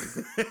nervous.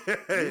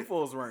 You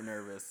fools weren't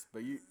nervous,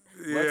 but you.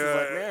 Lex was Yeah.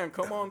 like, man,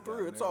 come on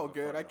through. It's all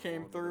good. I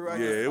came through.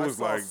 Yeah, it was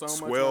saw like so much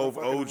 12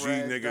 motherfucking OG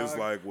red, niggas dog.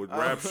 like with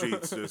rap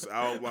sheets just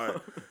out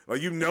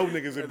like you know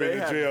niggas have They been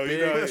to had jail. You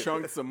big know,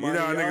 chunks of you know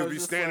how money. I niggas was be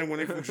just standing like-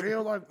 when they from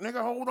jail like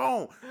nigga hold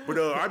on. But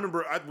I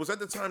remember I was at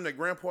the time that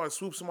Grandpa had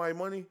swooped somebody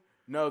money.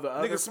 No, the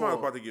other Nigga, somebody was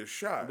fool, about to get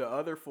shot. the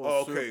other fool.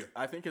 Oh, okay. Swooped,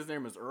 I think his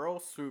name is Earl.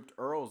 Swooped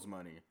Earl's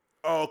money.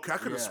 Oh, okay. I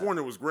could have Yeah. sworn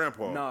it was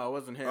Grandpa. No, it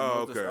wasn't him.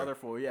 Oh, It was this okay. other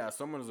fool. Yeah,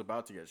 someone was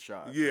about to get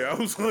shot. Yeah, I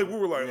was like, we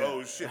were like, Yeah.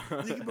 oh shit,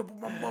 nigga, put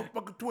my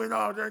motherfucking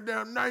 $20 right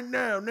down right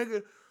now,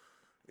 nigga.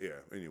 Yeah.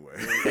 Anyway,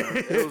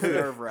 It was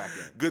nerve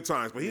wracking. good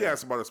times. But he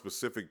asked about a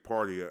specific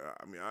party.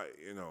 I mean,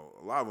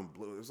 a lot of them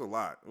blew. It was a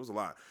lot. It was a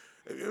lot.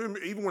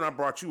 Even when I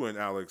brought you in,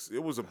 Alex,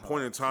 it was a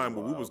point in time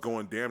where we was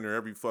going damn near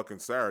every fucking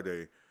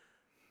Saturday.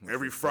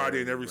 Every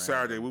Friday and every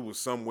Saturday, we was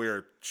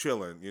somewhere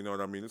chilling. You know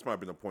what I mean? This might have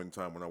been a point in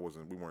time when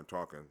we weren't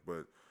talking,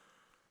 but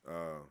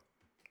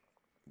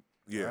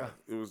yeah,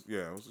 it was.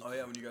 Yeah, it was. Oh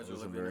yeah, when you guys were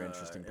Those are living very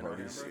interesting in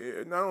parties. Alhambra?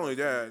 Yeah, not only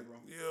that,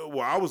 yeah,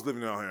 well, I was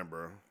living in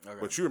Alhambra,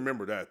 but you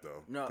remember that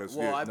though. No, 'Cause,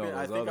 well, yeah, I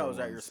think I other was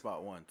at your ones.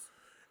 spot once.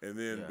 and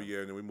then yeah.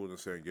 and then we moved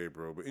to San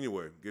Gabriel. But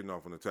anyway, getting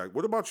off on the tag.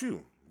 What about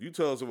you? You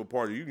tell us of a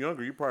party. You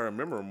younger, you probably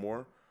remember them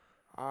more.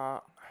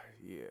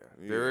 Yeah,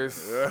 there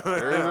is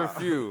a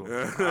few.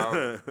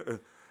 I'm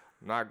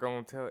not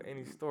gonna tell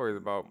any stories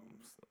about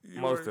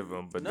most of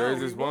them, but No, there's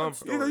we this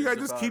want one. You know, you gotta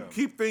Stories just about 'em.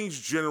 keep things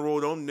general.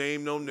 Don't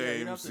name no you don't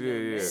have names. to Yeah,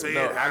 name yeah. names. Say No,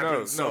 it I know, happened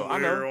no, I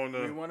somewhere know. on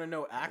We the. want to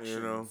know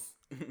actions.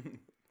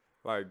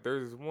 Like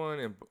there's one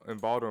in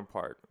Baldwin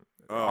Park.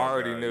 Oh, I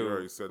already God, knew you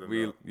already said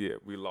we enough.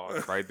 we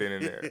lost right then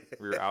and there.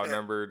 We were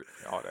outnumbered,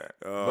 all that.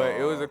 But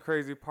it was Oh. a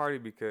crazy party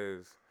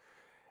because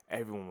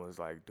everyone was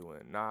like doing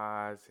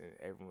Nas and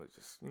everyone was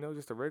just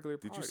just a regular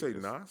party. Did you say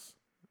just- Nas?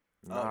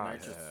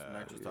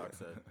 nitrous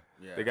oxide.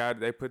 Yeah.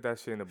 They put that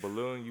shit in a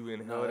balloon. You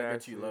inhale that that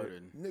gets you shit.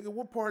 loaded. Nigga,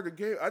 what part of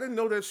the game? I didn't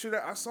know that shit.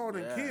 I saw it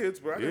in Yeah. kids,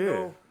 but I didn't Yeah.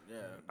 know. Yeah,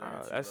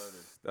 that gets you loaded.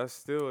 That's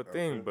still a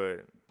thing, it?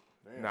 but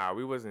nah,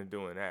 we wasn't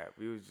doing that.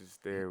 We was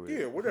just there with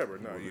Yeah, whatever.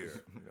 No, yeah.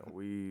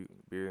 weed,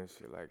 beer, and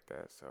shit like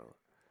that. So,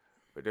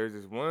 but there's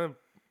this one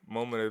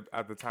moment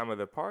at the time of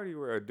the party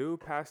where a dude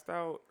passed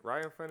out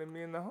right in front of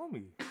me and the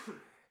homie,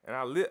 and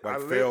I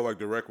Fell like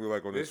directly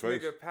like on his This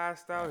face. nigga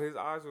passed out. His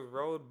eyes was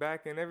rolled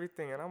back and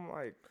everything, and I'm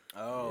like,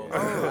 Oh,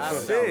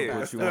 shit.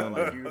 passed out,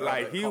 like you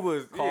Like, he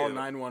was- call yeah.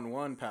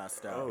 911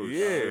 passed out. Oh, yeah.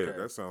 shit.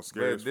 That sounds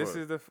scary but as this fuck.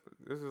 is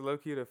this is low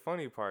key the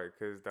funny part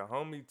because the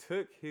homie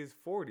took his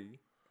 40.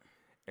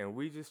 And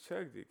we just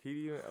chugged it.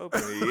 He didn't even open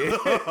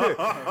it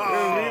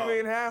yet. We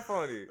went half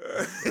on it.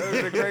 That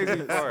was the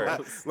crazy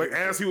part. Like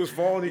as he was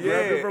falling, he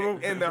grabbed it from him.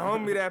 And the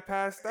homie that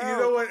passed out. You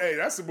know what? Hey,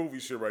 that's a movie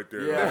shit right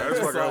there. Yeah, Yeah, that's it's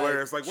fucking like-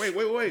 hilarious. Like,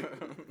 wait.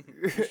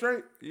 You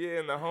straight? Yeah,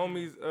 and the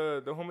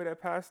homie that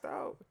passed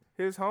out,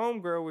 his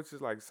homegirl, which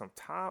is like some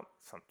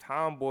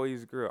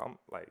tomboy's girl. I'm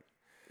like,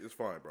 It's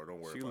fine, bro.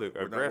 Don't worry. She about look it.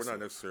 We're aggressive. not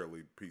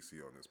necessarily PC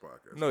on this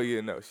podcast. no,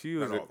 she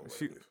was Not all the way,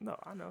 she. at least. No,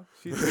 I know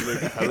she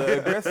looked hella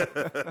aggressive,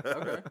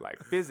 Okay.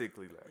 like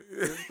physically, like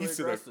Physically said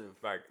that- aggressive.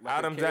 like Like a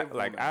Adam's cave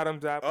like woman.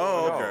 Adam's apple.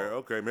 Oh, and all.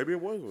 okay. Maybe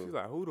it was. She's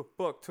like, who the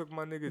fuck took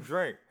my nigga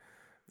drink?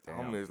 The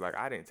homie is like,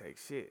 I didn't take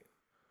shit.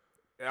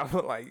 And I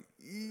was like,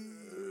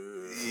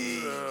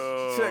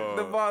 check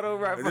the bottle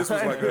right And this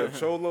was behind like her.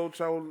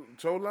 a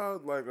chola,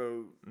 like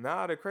a.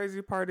 Nah, the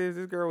crazy part is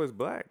this girl was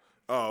black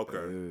Oh,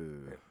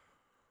 okay.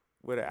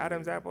 with an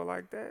Adam's apple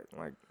like that.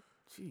 Like,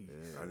 jeez.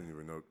 I didn't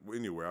even know.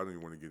 Anyway, I don't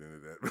even want to get into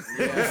that.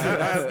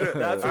 Yeah,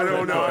 that's I where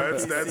don't the know.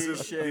 non-PC That's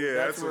just shit, yeah.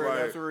 that's where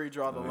like we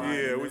draw the line.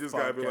 yeah. in We this just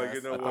gotta be like, you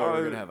podcast. know I what? thought we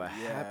were gonna have a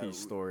Yeah, happy we-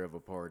 story of a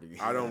party.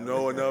 I don't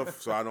know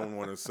enough, so I don't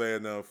want to say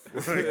enough.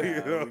 Yeah, you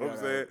know we what I'm gotta-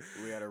 saying?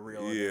 We had a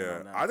real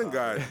Yeah, I done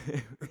got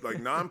like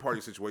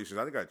non-party situations.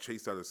 I done got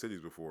chased out of cities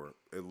before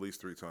at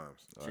least 3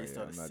 times. chased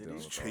out of I'm not dealing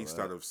cities. with all Chased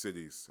that. out of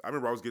cities. I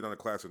remember I was getting on a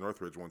class in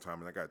Northridge one time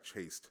and I got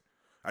chased.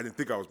 I didn't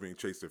think I was being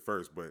chased at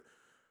first, but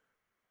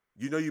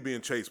you know you're being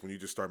chased when you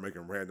just start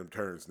making random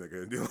turns,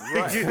 nigga. And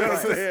like, you know what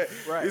I'm saying?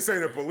 Right. This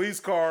ain't a police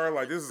car.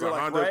 Like this is You're a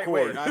like, Honda right,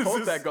 Accord. wait, I This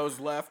hope is- that goes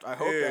left. I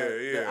hope that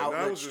the And I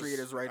outlet was just- street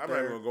is right I'm there.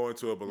 not even gonna go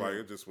into it, but like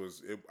it just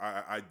was.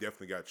 I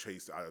definitely got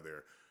chased out of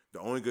there. The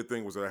only good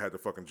thing was that I had the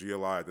fucking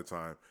GLI at the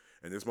time,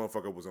 and this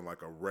motherfucker was in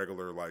like a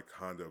regular like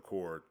Honda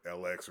Accord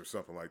LX or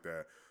something like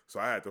that. So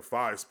I had the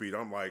 5-speed.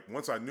 I'm like,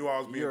 once I knew I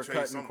was being You were chased,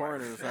 cutting I'm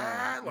corners, like,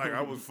 huh? like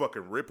I was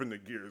fucking ripping the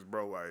gears,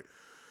 bro. Like,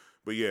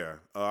 but yeah,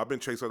 I've been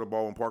chased out of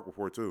Baldwin Park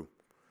before too.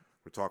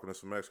 We're talking to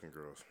some Mexican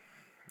girls.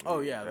 Oh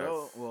yeah,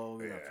 well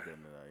we don't have to get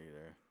into that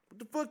either. What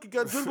the fuck? You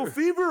got jungle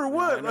fever or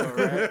what?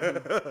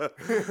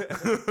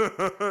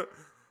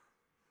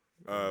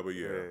 But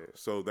yeah.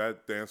 So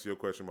that to answer your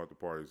question about the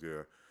parties,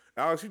 yeah.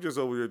 Alex, you just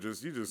over here, you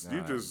just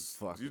cannon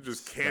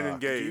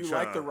stuck. Do gauge. you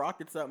like huh? the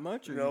Rockets that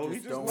much, or No, you he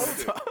just just don't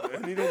loaded. want to?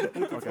 And he don't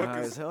know what the Fucking fuck high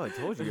is. as hell. I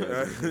told you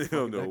guys. You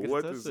don't know I can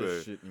what touch to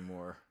this say. shit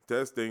anymore.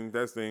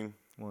 Testing.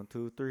 1,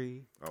 2,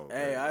 3. Oh, Hey,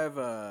 man. I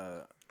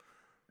have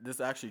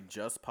this actually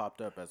just popped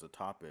up as a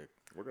topic,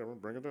 Whatever,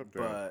 bring it up.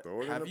 Then. but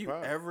Throw it in have the you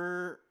pot.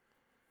 ever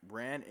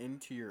ran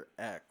into your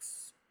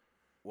ex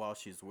while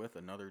she's with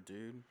another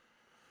dude?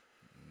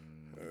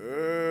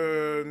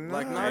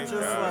 Like, not just,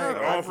 like,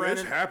 I've ran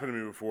it's in- happened to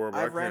me before. But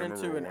I've I ran can't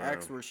into remember an when.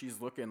 ex where she's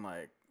looking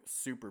like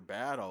super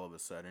bad all of a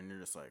sudden. You're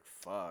just like,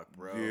 fuck,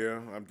 bro. Yeah,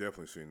 I've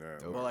definitely seen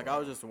that. But like, I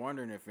was just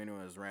wondering if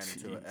anyone has ran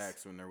into an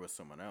ex when they're with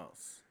someone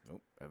else. Nope,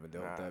 haven't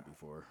dealt with that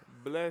before.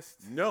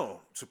 Blessed.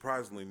 No,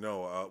 surprisingly,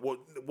 no. Well,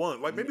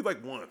 maybe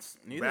once.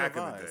 Neither back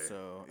have in I, the day.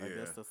 so I Yeah.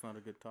 guess that's not a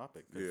good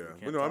topic. 'cause we Yeah,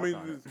 can't but no, I talk mean,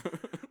 on it.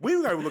 we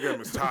don't gotta look at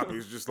them as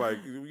topics. Just like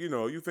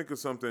you think of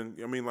something.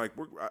 I mean, like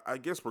I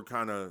guess we're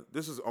kind of.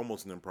 This is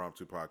almost an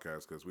impromptu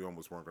podcast because we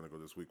almost weren't gonna go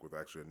this week with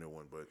actually a new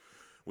one, but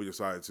we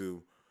decided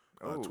to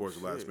towards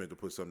the last minute to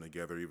put something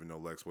together. Even though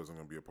Lex wasn't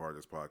gonna be a part of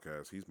this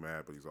podcast, he's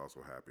mad, but he's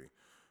also happy.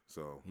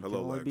 So You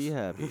hello, can only Lex. be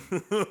happy.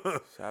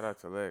 Shout out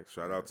to Lex.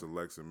 Shout out to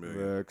Lex and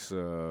Million, Lex,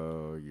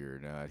 you're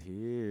not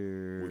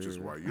here. which is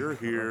why you're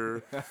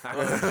here.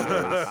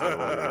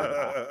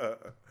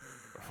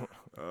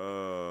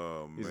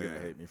 Oh He's man. gonna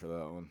hate me for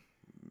that one.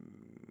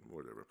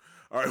 Whatever.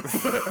 All right.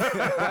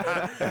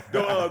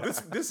 No,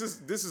 this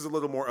is a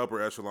little more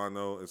upper echelon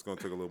though. It's gonna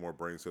take a little more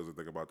brain cells to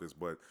think about this,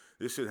 but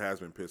this shit has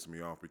been pissing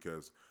me off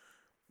because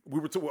we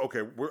were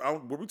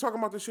were we talking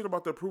about this shit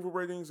about the approval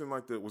ratings and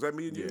like was that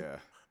me and you? Yeah.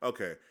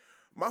 Okay.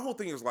 My whole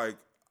thing is like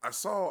I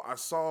saw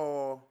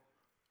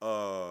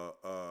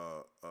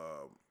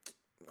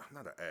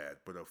not an ad,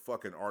 but a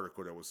fucking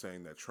article that was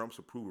saying that Trump's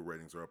approval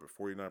ratings are up at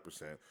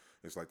 49%.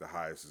 It's like the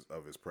highest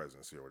of his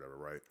presidency or whatever,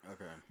 right?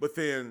 Okay. But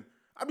then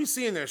I be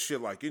seeing that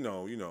shit like,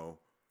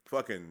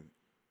 fucking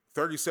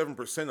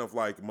 37% of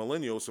like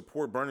millennials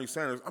support Bernie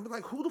Sanders. I'm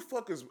like,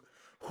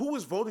 who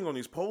is voting on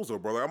these polls though,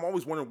 bro? Like, I'm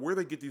always wondering where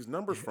they get these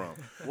numbers from.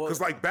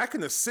 Because like back in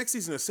the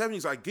 60s and the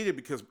 70s, I get it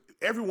because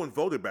everyone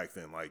voted back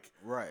then. Like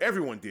Right.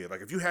 everyone did.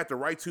 Like if you had the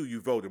right to, you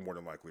voted more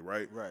than likely,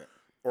 right? Right.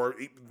 or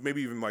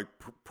maybe even like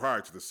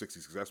prior to the 60s,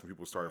 because that's when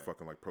people started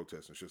fucking like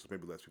protesting shit. So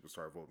maybe less people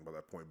started voting by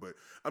that point. But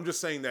I'm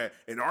just saying that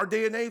in our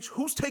day and age,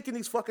 who's taking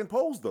these fucking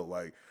polls though?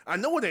 Like, I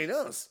know it ain't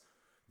us.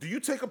 Do you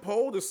take a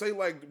poll to say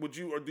like, would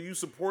you or do you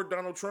support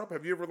Donald Trump?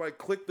 Have you ever like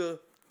clicked the?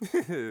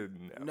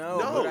 No,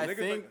 but I nigga,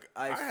 think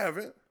like, I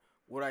haven't.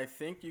 What I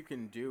think you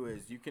can do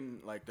is you can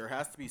like there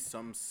has to be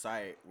some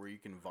site where you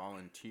can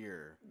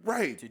volunteer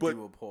to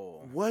do a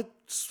poll. What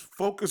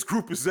focus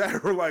group is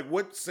that, or like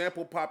what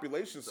sample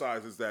population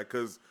size is that?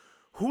 Because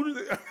who do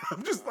they?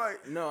 I'm just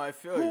like, no, I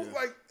feel who, you.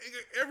 like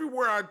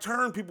everywhere I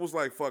turn, people's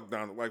like fuck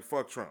Donald, like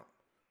fuck Trump.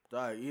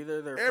 Dog,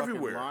 either they're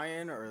Everywhere. fucking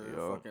lying or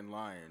they're fucking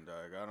lying,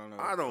 dog. I don't know.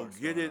 I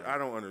don't get it. I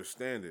don't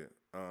understand it.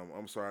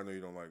 I'm sorry. I know you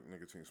don't like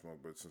nicotine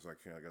smoke, but since I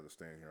can't, I got to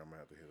stay in here. I'm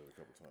gonna have to hit it a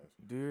couple times.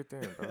 Do your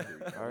thing,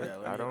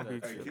 bro. I don't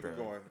be Hey, keep tripping. it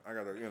going. I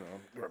gotta,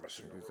 grab my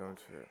shit. Just don't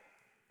trip.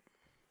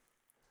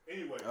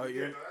 Anyway,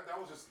 that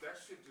was just that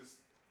shit just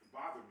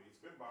bothered me.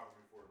 It's been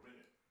bothering me for a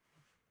minute.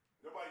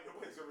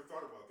 Nobody's ever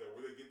thought about that.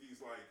 Where they get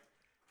these like,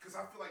 because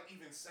I feel like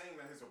even saying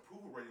that his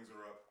approval ratings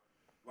are up,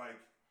 like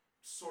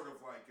sort of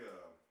like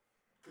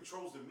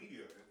controls the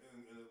media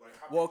and like.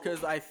 How well,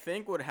 because I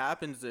think what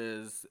happens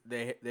is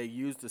they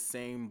use the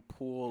same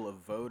pool of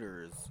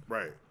voters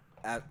right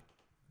at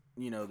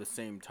the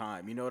same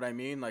time. You know what I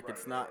mean? Like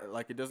it's not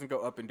like it doesn't go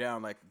up and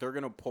down. Like they're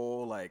gonna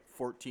poll like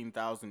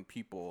 14,000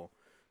 people,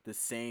 the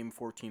same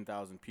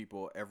 14,000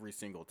 people every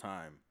single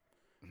time.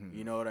 Mm-hmm.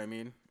 You know what I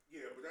mean?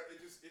 Yeah, but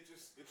it just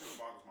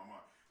boggles my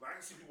mind. Like I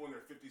can see people in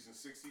their 50s and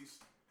 60s,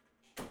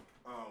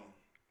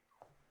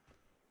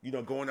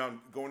 going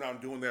out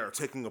and doing that or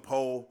taking a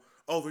poll.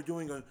 Oh, they're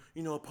doing a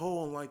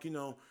poll on like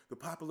the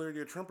popularity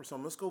of Trump or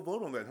something. Let's go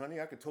vote on that, honey.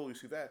 I could totally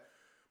see that.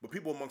 But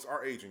people amongst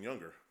our age and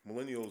younger,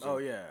 millennials. Oh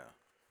yeah.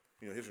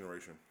 His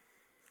generation.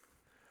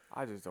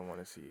 I just don't want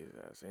to see his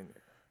ass in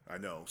there. I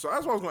know. So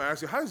that's what I was going to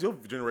ask you. How does your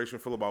generation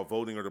feel about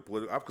voting or the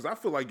political? Because I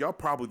feel like your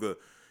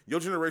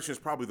generation is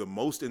probably the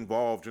most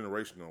involved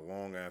generation in a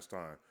long ass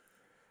time.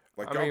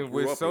 Like I mean,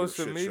 with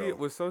social media,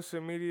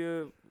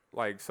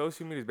 like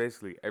social media is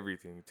basically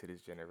everything to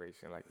this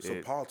generation. Like,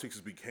 so politics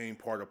has became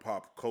part of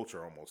pop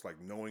culture almost, like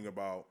knowing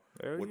about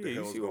what the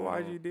hell is going on.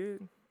 You see what YG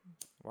did?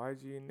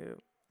 YG and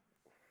Nip.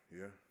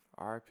 Yeah.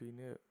 R.I.P.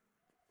 Nip.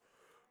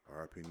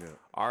 R.I.P. Nip.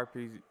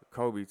 R.I.P.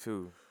 Kobe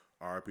too.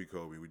 R.I.P.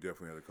 Kobe. We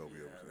definitely had a Kobe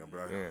episode. But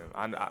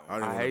I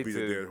don't hate beat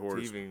a dead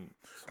horse.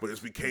 But it's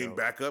became know.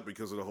 back up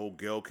because of the whole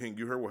Gayle King.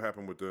 You heard what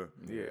happened with the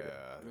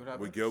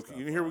with Gayle King?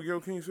 You didn't hear what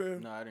Gayle King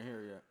said? No, I didn't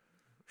hear it yet.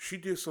 She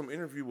did some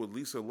interview with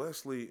Lisa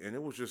Leslie, and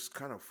it was just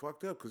kind of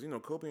fucked up because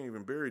Kobe ain't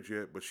even buried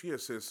yet. But she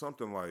had said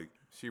something like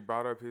she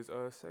brought up his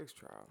sex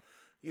trial.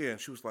 Yeah, and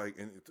she was like,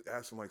 and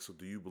asked him like, so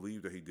do you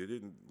believe that he did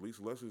it? And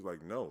Lisa Leslie's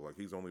like, no, like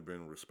he's only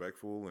been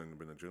respectful and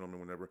been a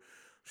gentleman whenever.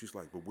 She's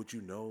like, but would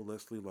you know,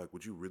 Leslie? Like,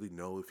 would you really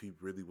know if he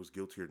really was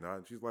guilty or not?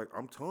 And she's like,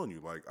 I'm telling you,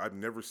 like, I've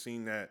never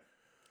seen that.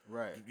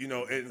 Right.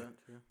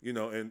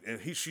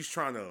 She's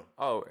trying to.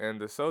 Oh, and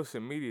the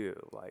social media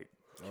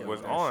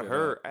was on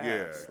her ass.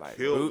 Yeah, like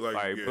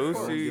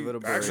Boosie.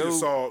 Boosie. I actually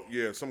saw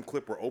some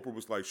clip where Oprah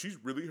was like, she's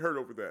really hurt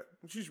over that.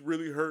 She's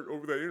really hurt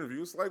over that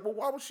interview. It's like, well,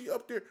 why was she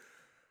up there?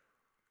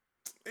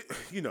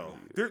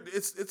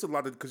 It's a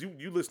lot of because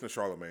you listen to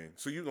Charlamagne,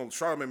 so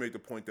Charlamagne made the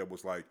point that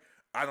was like,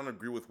 I don't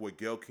agree with what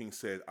Gayle King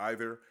said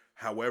either.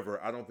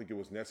 However, I don't think it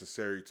was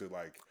necessary to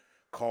like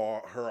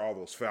call her all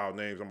those foul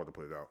names. I'm about to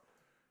put it out.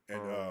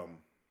 And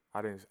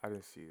I didn't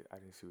see it. I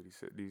didn't see what he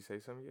said. Did he say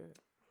something yet?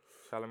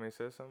 Charlamagne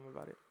said something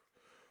about it.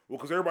 Well,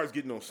 because everybody's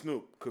getting on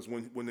Snoop. Because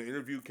when that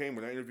interview came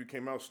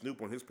out,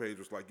 Snoop on his page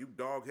was like, "You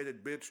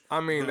dog-headed bitch." I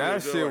mean,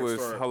 that shit was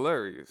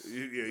hilarious.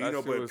 Yeah,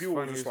 but people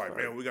were just like,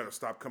 "Man, we got to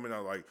stop coming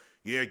out like,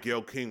 yeah,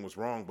 Gayle King was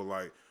wrong, but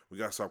like, we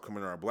got to stop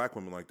coming out at black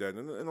women like that."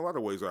 And in a lot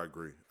of ways, I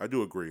agree. I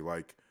do agree.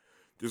 Like,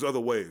 there's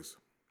other ways.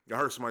 I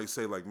heard somebody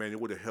say like, "Man,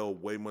 it would have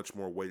held way much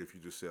more weight if you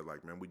just said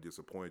like, man, we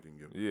disappointed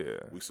you. Yeah,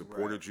 we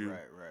supported you. Right.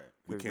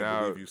 We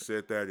can't believe you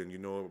said that, and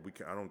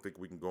I don't think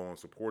we can go on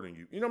supporting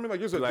you. You know what I mean? Like,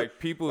 there's like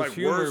people's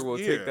humor will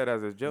take that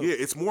as a joke. Yeah,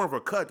 it's more of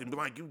a cut and be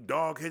like, "You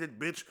dog-headed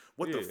bitch.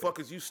 What the fuck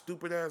is you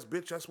stupid ass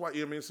bitch?" That's why. I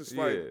mean, it's just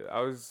like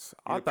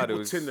I thought it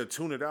was tend to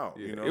tune it out.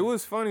 Yeah, it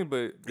was funny,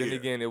 but then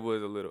again, it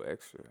was a little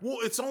extra. Well,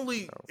 it's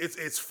only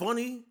it's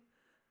funny.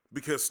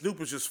 Because Snoop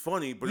is just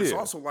funny, but it's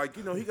also like,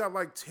 he got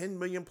like 10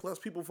 million plus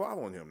people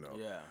following him now.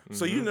 Yeah.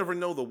 So you never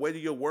know the weight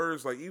of your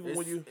words, like even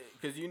when you...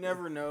 Because you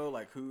never know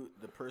like who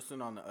the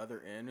person on the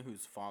other end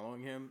who's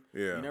following him,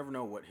 you never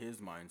know what his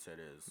mindset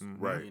is.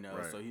 Right,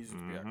 So he's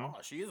just be like, oh,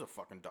 she is a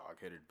fucking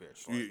dog-headed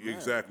bitch. Like,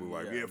 exactly.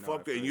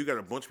 Fuck that. And you got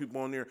a bunch of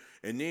people on there.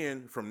 And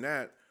then from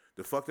that,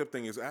 the fucked up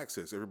thing is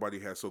access. Everybody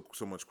has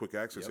so much quick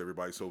access to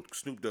everybody. So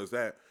Snoop does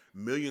that.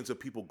 Millions of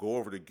people go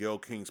over to Gayle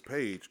King's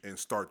page and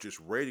start just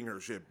rating her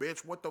shit.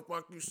 Bitch, what the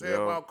fuck you say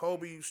about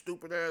Kobe, you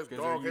stupid ass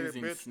dog-headed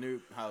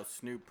bitch? How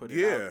Snoop put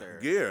it out there.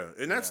 Yeah.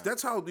 And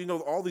that's how,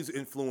 all these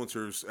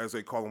influencers, as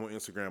they call them on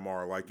Instagram,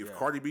 are. Like, if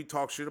Cardi B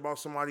talks shit about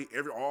somebody,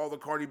 all the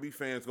Cardi B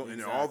fans go,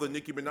 and all the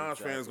Nicki Minaj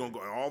fans going to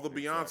go, and all the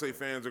Beyonce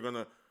fans are going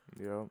to,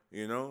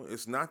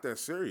 it's not that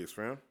serious,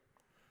 fam.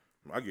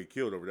 I get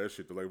killed over that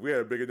shit. Though. Like, if we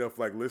had a big enough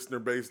like listener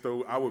base,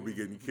 though, I would be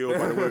getting killed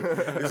by the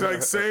way. It's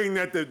like saying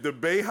that the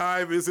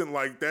Bayhive isn't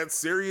like that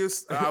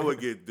serious. I would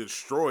get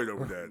destroyed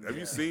over that. Have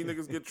you seen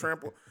niggas get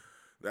trampled?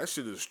 That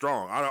shit is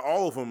strong. Out of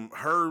all of them,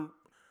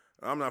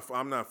 I'm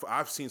not.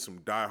 I've seen some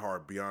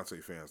diehard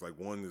Beyonce fans. Like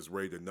one is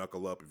ready to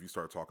knuckle up if you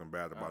start talking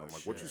bad about him.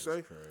 Like, what you say?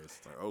 Like,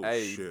 oh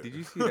Hey, shit. did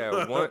you see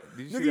that one?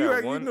 Did you see Nigga,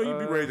 that one? you know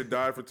you'd be ready to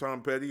die for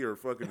Tom Petty or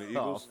fucking the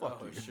Eagles.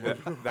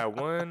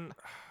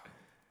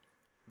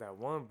 That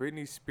one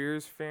Britney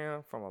Spears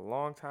fan from a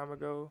long time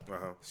ago.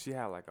 She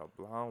had like a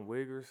blonde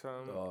wig or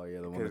something. Oh yeah,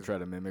 the one that tried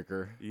to mimic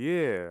her.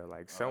 Yeah,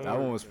 like someone. That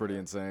one was pretty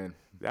insane.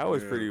 That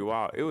was pretty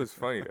wild. It was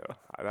funny though.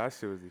 That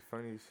shit was the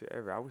funniest shit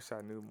ever. I wish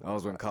I knew more. That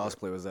was when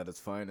cosplay was at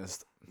its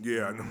finest.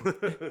 Yeah, I know.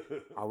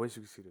 I wish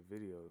you could see the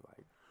video.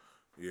 Like,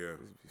 yeah,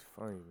 this is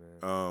funny,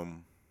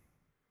 man.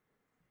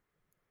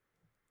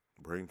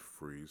 Brain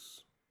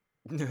freeze.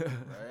 Right?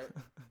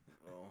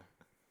 Well,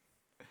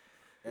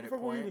 What the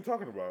fuck were we even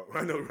talking about?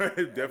 I know,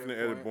 right? Definite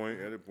edit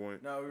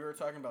point. No, we were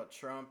talking about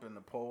Trump and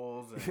the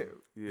polls. And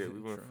Yeah,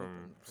 we went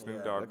from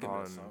Snoop Dogg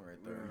calling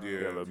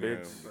Yeah, little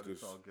bitch. but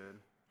it's all good.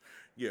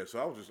 Yeah, so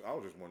I was just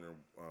wondering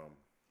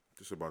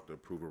just about the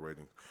approval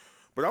rating.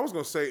 But I was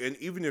gonna say, and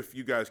even if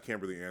you guys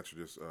can't really answer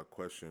this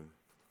question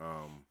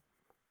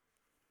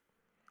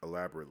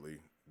elaborately,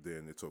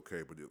 then it's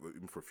okay. But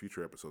even for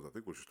future episodes, I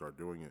think we should start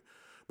doing it.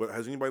 But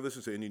has anybody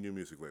listened to any new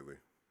music lately?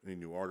 Any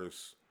new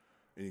artists?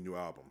 Any new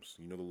albums?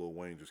 You know, the Lil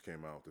Wayne just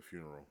came out, The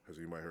Funeral. Has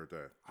anybody heard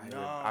that?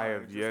 I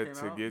have yet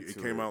to get to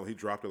It came out. He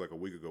dropped it like a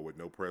week ago with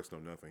no press, no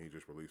nothing. He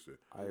just released it.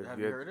 Have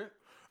you heard it?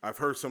 I've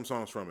heard some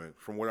songs from it.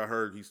 From what I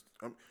heard,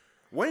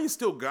 Wayne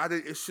still got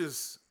it. It's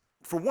just,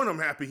 for one, I'm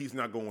happy he's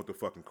not going with the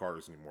fucking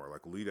Carters anymore.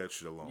 Like, leave that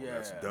shit alone. Yeah,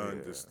 That's done.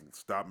 yeah. Just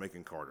stop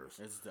making Carters.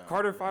 It's done.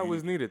 Carter 5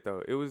 was needed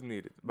though. It was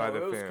needed by the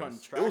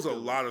fans. It was a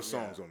lot of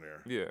songs on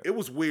there. Yeah. It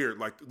was weird.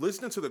 Like,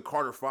 listening to the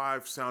Carter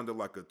 5 sounded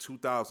like a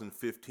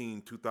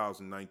 2015,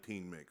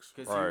 2019 mix.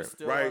 Right.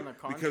 Right?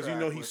 Because, you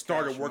know, he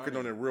started working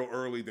on it real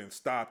early, then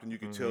stopped, and you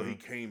can tell he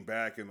came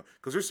back. And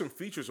because there's some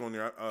features on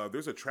there.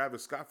 There's a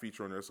Travis Scott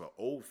feature on there. It's an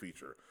old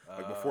feature.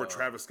 Like, before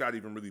Travis Scott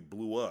even really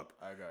blew up,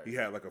 he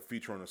had, like, a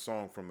feature on a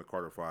song from the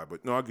Carter 5.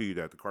 But, no, I'll give you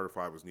that. The Carter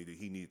 5 was needed.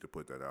 He needed to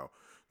put that out.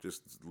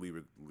 Just leave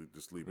it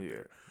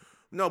there.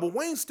 No, but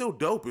Wayne's still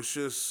dope. It's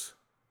just,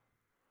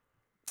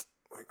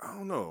 like, I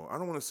don't know. I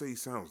don't want to say he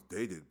sounds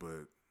dated,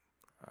 but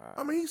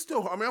I mean,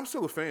 I'm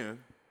still a fan,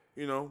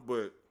 you know,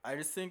 but I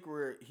just think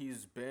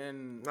he's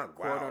been Not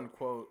quote wow.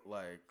 unquote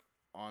like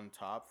on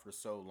top for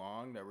so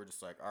long that we're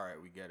just like, all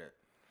right, we get it.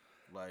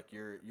 Like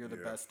you're the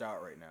best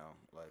out right now.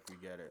 Like we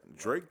get it.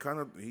 Drake kind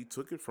of, he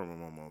took it from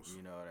him almost.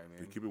 You know what I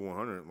To mean? keep it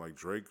 100, like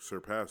Drake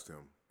surpassed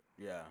him.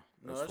 Yeah.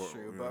 No, That's that's what-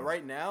 true. you But know.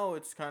 right now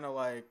it's kind of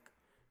like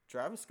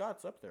Travis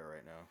Scott's up there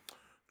right now.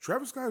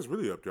 Travis Scott is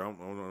really up there. I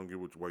don't get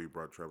why you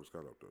brought Travis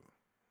Scott up there.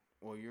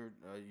 Well, you're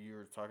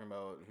talking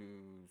about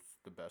who's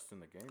the best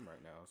in the game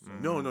right now. So.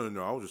 No.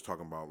 I was just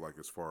talking about, like,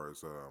 as far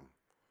as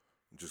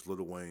just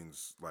Lil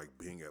Wayne's, like,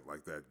 being at,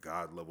 like, that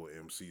God level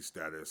MC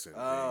status. And,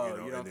 Oh, you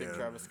know, you don't and think then-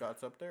 Travis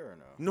Scott's up there or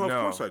no? No, of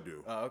No. course I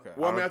do. Oh, okay.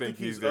 Well, I I mean, don't I think think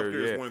he's he's up there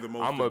there as yet. one of the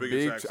most I'm a biggest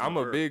big acts I'm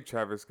on a earth. big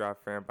Travis Scott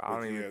fan, but I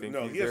don't even think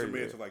no, he's he there hasn't made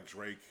it yet. to like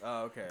Drake,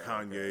 Oh, okay.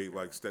 Kanye, okay.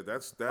 like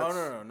that's. Oh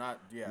no, not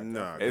yeah.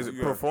 Nah, definitely. Is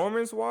yeah.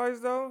 performance wise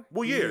though?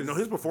 Well, yeah, he's no,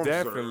 his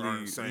performances are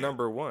definitely insane.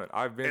 number one.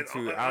 I've been And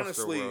to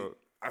honestly, Astroworld.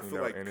 I you feel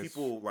know, like and it's-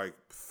 people like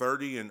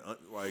 30 and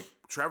like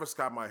Travis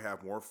Scott might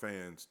have more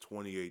fans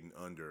 28 and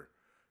under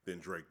than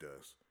Drake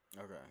does.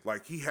 Okay.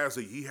 Like he has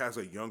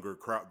a younger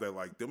crowd that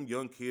like them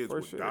young kids For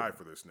would sure. die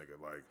for this nigga.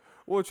 Like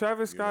Well,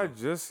 Travis Scott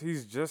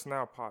he's just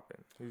now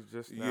popping. He's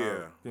just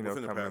now, you know,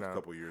 within the coming past out.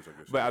 couple of years, I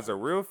guess. But as a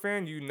real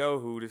fan, you know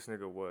who this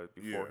nigga was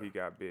before Yeah. he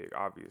got big,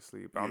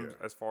 obviously. But Yeah.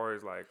 as far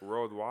as like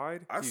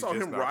worldwide, I he's saw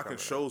just him now rocking coming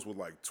out. shows with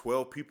like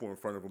 12 people in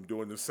front of him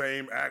doing the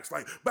same acts,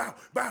 like bow,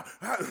 bow.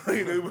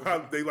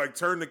 They like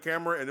turned the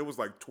camera and it was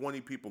like 20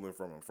 people in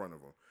front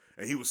of him,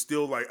 and he was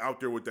still like out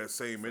there with that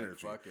same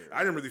energy. fuck it, I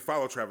didn't really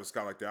follow Travis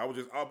Scott like that.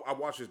 I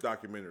watched his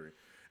documentary,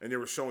 and they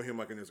were showing him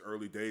like in his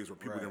early days where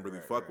people didn't really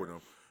fuck with him,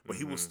 but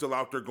he was still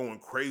out there going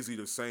crazy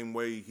the same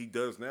way he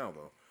does now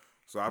though.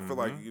 So I feel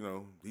like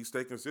he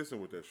stayed consistent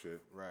with that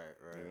shit. Right.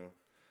 You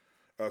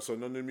know? So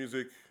no new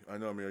music. I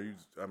know. I mean,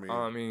 I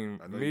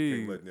know me, you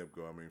can't let Nip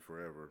go. I mean,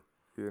 forever.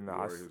 you know, You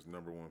are his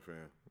number one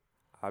fan.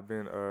 I've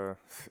been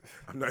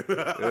I'm not,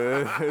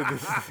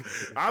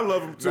 I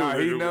love him too. Nah,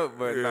 he nigga. know,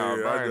 but Yeah, nah,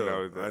 yeah, Brian I know.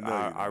 knows that. I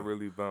know. I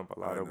really bump a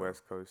lot I of know.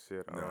 West Coast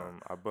shit. Nah.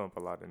 I bump a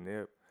lot of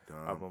Nip.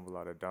 I bump a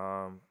lot of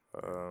Dom.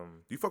 Do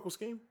you fuck with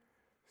Scheme?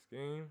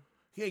 Scheme.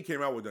 He ain't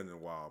came out with nothing in a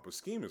while, but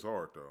Scheme is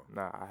hard though.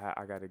 Nah,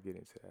 I gotta get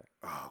into that.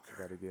 Oh,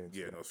 okay. Gotta get into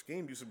Yeah, that. no,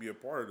 Scheme used to be a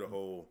part of the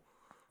whole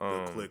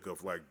the clique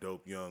of like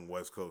dope young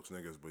West Coast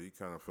niggas, but he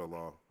kind of fell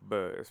off.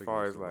 But as Take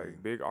far it as to the like lane.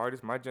 big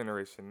artists, my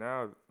generation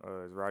now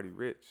is Roddy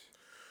Rich.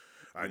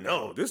 I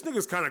know this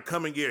nigga's kind of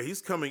coming. Yeah,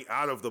 he's coming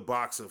out of the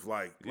box of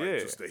like Yeah.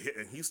 just a hit,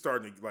 and he's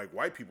starting to like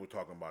white people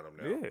talking about him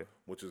now. Yeah.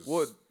 which is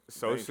Well,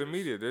 social dangerous.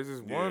 media. There's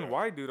this Yeah. one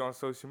white dude on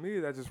social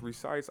media that just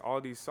recites all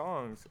these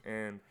songs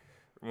and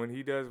when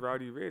he does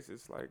Roddy Ricch,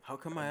 it's like How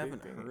come a I big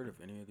haven't thing. heard of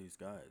any of these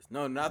guys?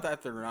 No, not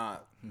that they're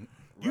not.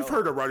 You've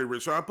heard of Roddy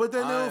Ricch. I put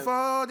the I- new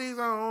 40s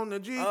on the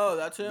Jeep. Oh,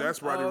 that's him?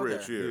 That's Roddy Oh, okay.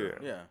 Ricch, yeah.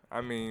 Yeah. Yeah.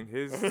 I mean,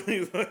 his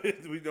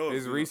We know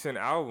his it. recent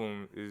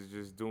album is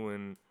just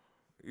doing.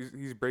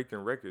 He's breaking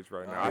records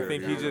right now. I I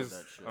think heard he that just.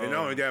 shit. And not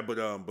only that, but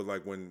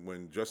like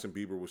when Justin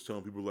Bieber was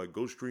telling people like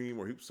go stream,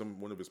 or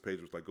one of his pages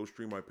was like go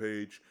stream my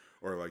page,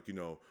 or like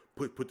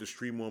put the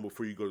stream on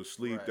before you go to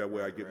sleep. Right, that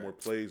way I right, get right. more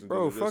plays. And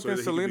Bro, da-da-da, so fucking that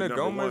he could be Selena number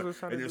Gomez one. was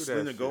trying to and then do that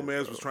Selena shit,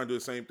 Gomez bro. was trying to do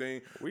the same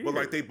thing. But Weird.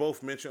 like they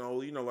both mentioned,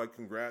 like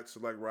congrats to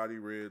like Roddy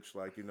Ricch.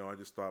 Like I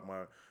just thought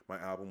my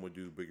album would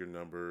do bigger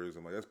numbers,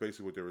 and like that's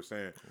basically what they were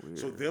saying.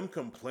 So them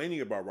complaining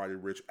about Roddy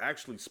Ricch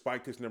actually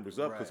spiked his numbers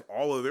up because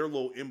all of their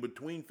little in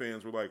between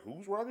fans were like,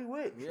 "Who's Roddy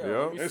Ricch?" Yeah, Yep.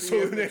 let me And see so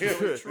if then it's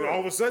really true. all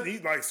of a sudden, he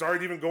like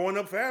started even going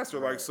up faster.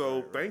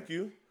 Thank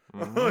you.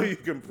 You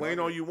complain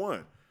all you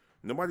want.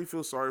 Nobody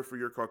feels sorry for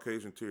your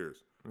Caucasian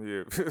tears.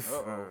 Yeah.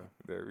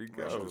 There we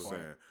go. I'm just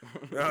saying.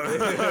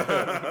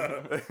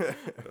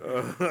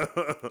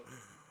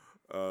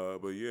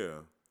 But yeah,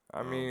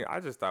 I mean, I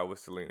just thought what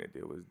Selena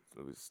did was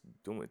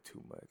doing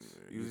too much.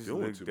 You you're just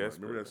doing look too much.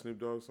 desperate. Remember that Snoop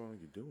Dogg song?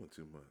 You're doing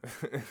too much.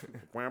 You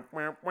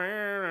remember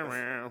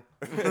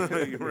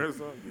that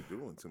song? You're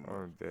doing too much.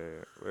 I'm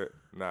dead. But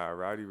nah,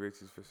 Roddy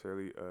Ricch is for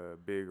surely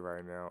big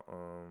right now.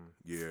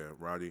 Yeah,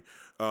 Roddy.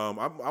 I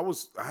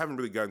haven't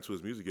really gotten to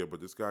his music yet,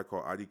 but this guy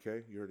called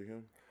IDK, you heard of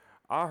him?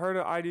 I heard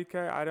of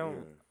IDK.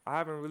 I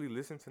haven't really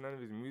listened to none of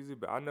his music,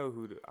 but I know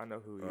who he is.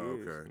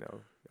 okay. You know,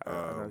 I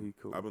know he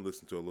cool. I've been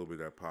listening to a little bit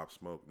of that Pop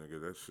Smoke,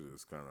 nigga. That shit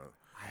is kind of.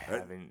 I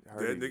haven't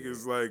heard That it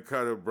nigga's yet. like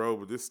kind of bro,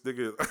 but this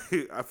nigga,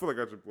 I feel like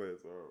I should play it.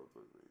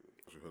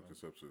 I should hook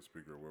this up to the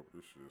speaker. Well,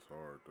 this shit is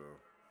hard though.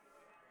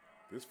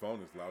 This phone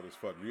is loud as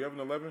fuck. Do you have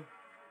an 11?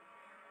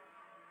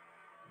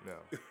 No,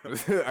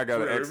 I got an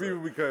Whatever, X.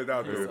 even we cut it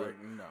out He's there. like,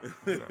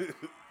 no.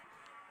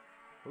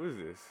 Who is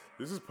this?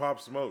 This is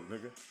Pop Smoke,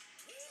 nigga.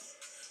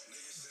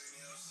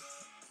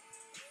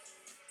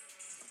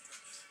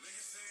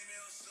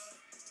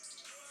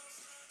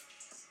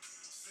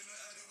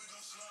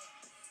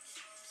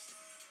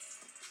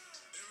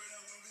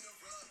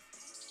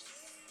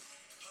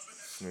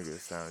 This nigga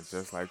sounds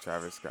just like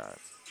Travis Scott.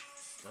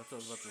 That's what I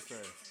was about to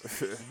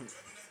say.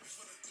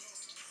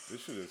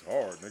 This shit is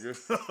hard, nigga.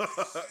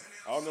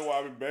 I don't know why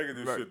I've been begging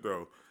this Look. shit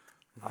though.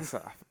 I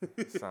sound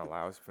like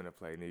I was finna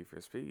play Need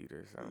for Speed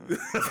or something.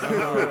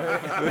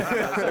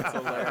 That's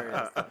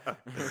hilarious.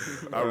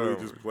 I really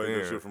just played that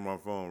man. shit from my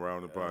phone right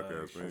on the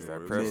podcast. But It's that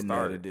anyways, press Midnight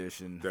start.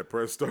 edition. that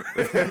press start.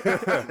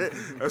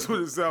 That's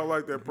what it sounds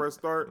like. That press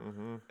start.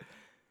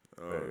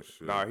 Oh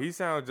shit. Nah, he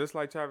sounds just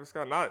like Travis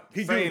Scott. Not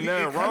He saying do.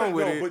 nothing It wrong kinda,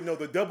 with no, it. But no,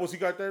 the doubles, he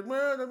got that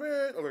man,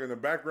 like in the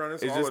background.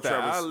 It's It's all just of the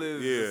Travis.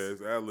 ad-libs. Yeah,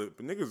 it's ad lib.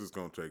 But niggas is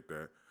gonna take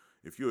that.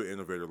 If you're an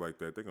innovator like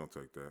that, they're gonna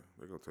take that.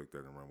 They're gonna take that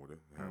and run with it.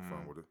 Have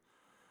fun with it.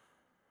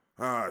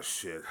 Ah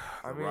shit.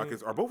 The mean-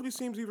 Rockets. Are both of these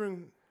teams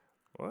even?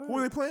 What? Who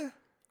are they playing?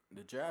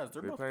 The Jazz,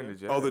 they're They're both playing the good.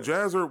 Jazz. Oh, the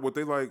Jazz are what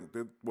they like.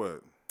 They,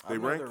 what they I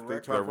know rank? their They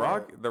record.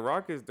 top The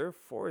Rockets, they're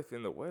fourth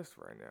in the West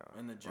right now.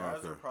 And the Jazz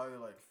Okay. are probably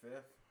like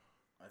fifth.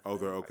 I Oh,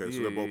 think. they're okay. So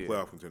Yeah, they're both yeah.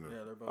 playoff contenders.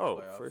 Yeah, they're both Oh,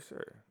 playoffs. for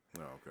sure.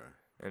 Oh, okay.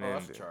 And Oh,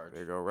 then that's charged.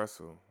 they go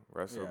Russell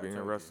Yeah, I being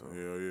told Russell.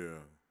 Yeah, yeah.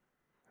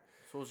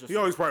 So it's just He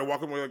always probably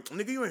walking away like,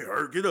 nigga, you ain't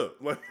hurt. Get up.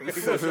 Like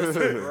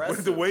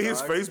aggressive, the way his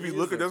dog. face be He is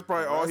looking, that's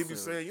probably all he be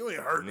aggressive. saying. You ain't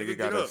hurt. Nigga Nigga,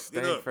 got get a up. Get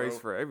stank up, face bro.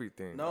 for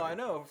everything. No, bro. I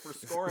know. For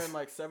scoring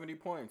like 70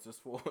 points, this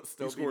fool would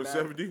still be scored mad.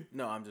 70?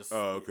 No, I'm just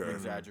Oh, okay.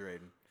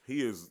 exaggerating.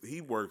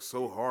 He works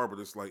so hard, but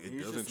it's like it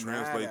He's doesn't just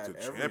mad translate at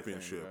to everything,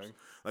 championships. dog.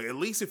 Like at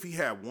least if he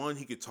had one,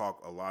 he could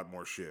talk a lot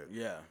more shit.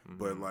 Yeah.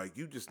 But like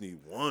you just need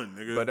one,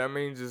 nigga. But I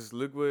mean, just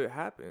look what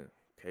happened.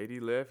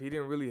 KD left. He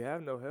didn't really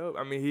have no help.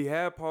 I mean, he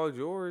had Paul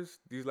George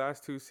these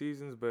last 2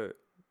 seasons, but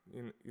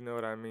you know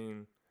what I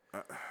mean.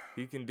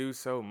 He can do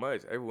so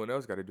much. Everyone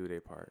else got to do their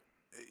part.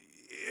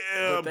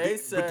 yeah, But they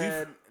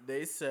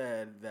but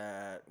said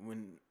that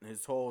when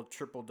his whole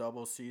triple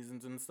double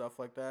seasons and stuff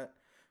like that,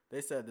 they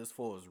said this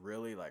fool is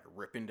really like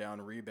ripping down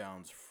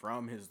rebounds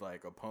from his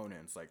like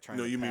opponents, like trying.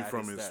 No, to you mean pad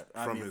from his his-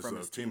 stats. from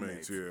his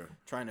teammates, yeah.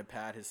 Trying to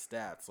pad his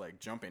stats, like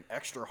jumping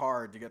extra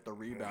hard to get the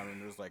rebound,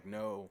 and there's like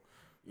no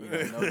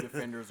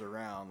defenders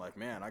around. Like,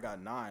 man, I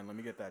got 9. Let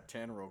me get that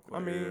 10 real quick.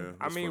 I mean, Yeah,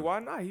 that's funny. why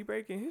not? He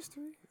breaking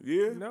history. yeah.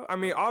 You know, I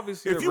mean,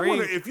 obviously, If you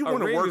wanna- if you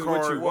wanna work is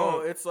what hard- you well,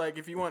 want. it's like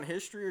if you want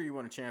history or you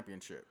want a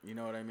championship. You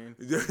know what I mean?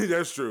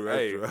 That's true. That's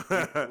Hey.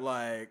 true.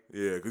 Like,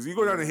 Yeah, because you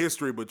go down in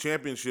history, but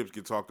championships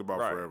get talked about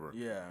Right. forever.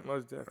 yeah.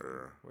 Most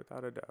definitely,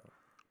 without a doubt.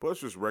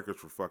 Plus, just records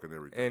for fucking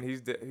everything. And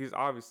he's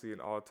obviously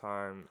an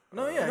all-time.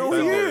 No, yeah, No,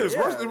 he's he up there. is.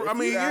 Yeah, What's the- if I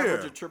mean, you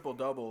average yeah. a triple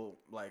double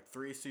like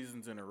 3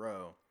 seasons in a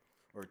row,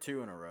 or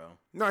 2 in a row.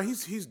 No,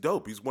 he's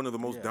dope. He's one of the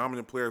most Yeah.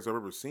 dominant players I've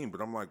ever seen.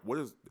 But I'm like, what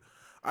is?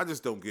 I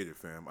just don't get it,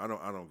 fam. I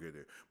don't get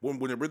it. When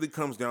it really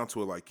comes down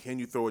to it, like, can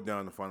you throw it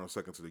down in the final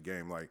seconds of the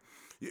game? Like,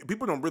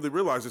 people don't really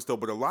realize this though.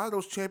 But a lot of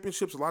those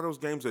championships, a lot of those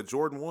games that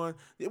Jordan won,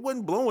 it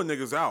wasn't blowing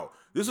niggas out.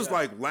 This is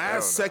like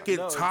last second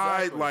No, tied.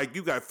 exactly. Like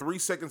you got 3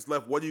 seconds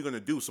left. What are you gonna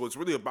do? So it's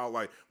really about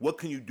like what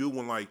can you do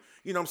when like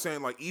you know what I'm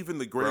saying. Like even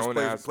the greatest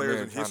Grown-ass players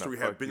men in trying to history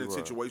have fuck been in you up.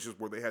 situations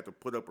where they had to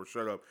put up or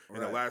shut up in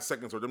the last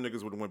seconds, or them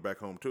niggas would have went back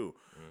home too.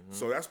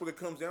 So that's what it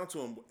comes down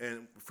to.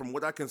 And from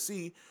what I can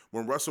see,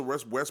 when Russell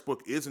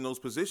Westbrook is in those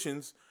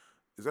positions,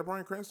 is that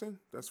Bryan Cranston?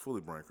 That's fully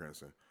Bryan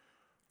Cranston.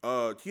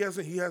 He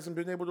hasn't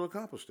been able to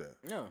accomplish that.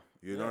 No.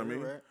 You know what I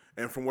mean? Right.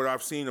 And from what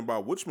I've seen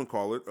about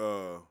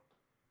whatchamacallit,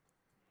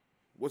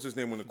 what's his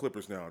name on the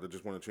Clippers now that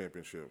just won a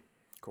championship?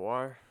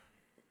 Kawhi.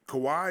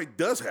 Kawhi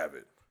does have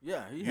it.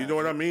 Yeah, You know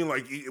what I mean?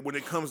 Like when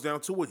it comes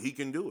down to it, he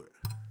can do it.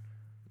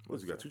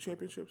 What's he got? 2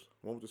 championships?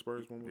 One with the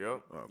Spurs, one with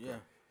Yep. Oh, okay. Yeah.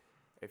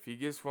 If he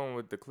gets one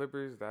with the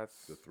Clippers,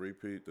 that's The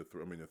three-peat,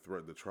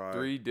 the try.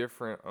 3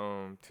 different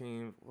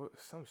teams,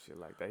 some shit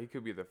like that. He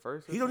could be the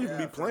first. He don't even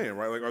Yeah, be playing,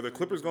 right? Like, are the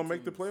Clippers gonna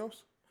make the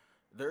playoffs?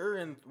 They're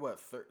in what?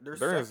 They're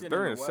They're second.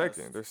 in in the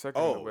second. West. They're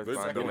second in the Oh, West. they're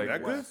behind the doing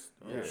that good? Lakers.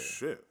 Oh Yeah.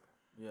 shit!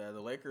 Yeah,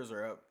 the Lakers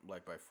are up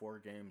like by 4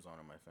 games on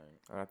them, I think.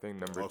 And I think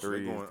number Oh, so they're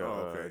 3 going. is the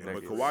Okay, but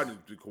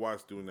Nuggets.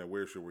 Kawhi's doing that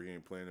weird shit where he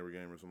ain't playing every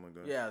game or something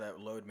like that. Yeah,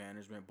 that load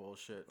management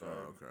bullshit. Dog.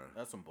 okay.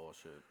 That's some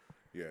bullshit.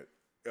 Yeah.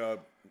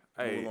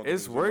 Hey, moving on to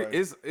it's news, work.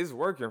 everybody. It's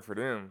working for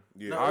them.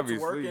 Yeah. No, obviously,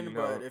 it's working, you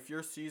know. but if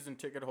you're season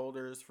ticket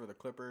holders for the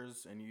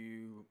Clippers and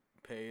you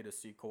pay to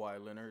see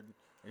Kawhi Leonard,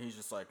 and he's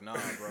just like, nah,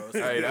 bro. It's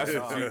Hey, my that's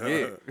night what you off.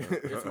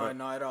 get. It's my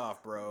night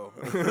off, bro.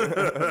 You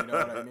know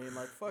what I mean?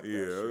 Like, fuck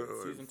Yeah, that shit.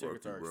 like, Season fuck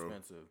tickets you, are bro.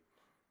 expensive.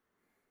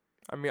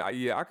 I mean,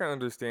 I can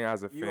understand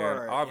as a You fan.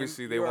 are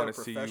Obviously, they want to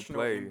see you professional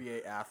play.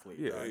 NBA athlete.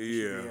 Yeah. dog. You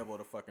should Yeah. be able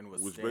to fucking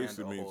Which withstand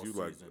basically a means whole you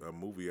like season. a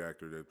movie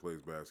actor that plays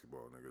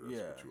basketball, nigga. That's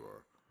Yeah. what you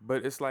are.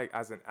 But it's like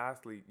as an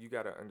athlete, you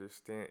gotta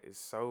understand.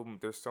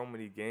 There's so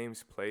many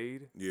games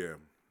played Yeah.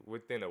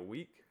 within a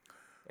week,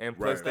 and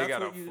plus Right. they That's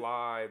gotta what you-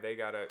 fly. They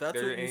gotta. That's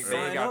They what you ain't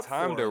sign got up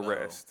time for, to though.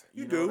 rest.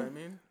 You know do. what I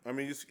mean? I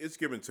mean, it's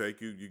give and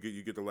take. You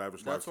get the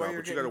lavish That's lifestyle, why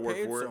you're but you got to getting work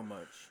paid for it. so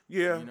much.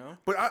 Yeah, You know?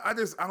 but I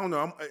don't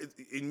know.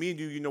 In me and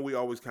you, we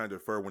always kind of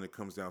defer when it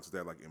comes down to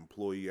that like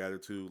employee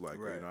attitude. Like,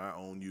 Right. I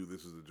own you.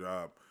 This is the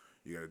job.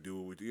 You got to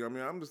do it with you. I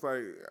mean, I'm just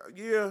like,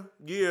 yeah,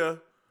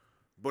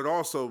 but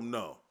also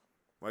no.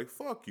 Like,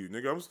 fuck you,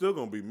 nigga. I'm still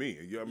gonna be me.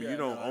 I mean, Yeah, you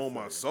don't no, I own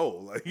feel my you.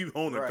 soul. Like, you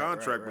own a Right,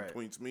 contract right.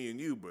 between me and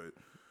you, but.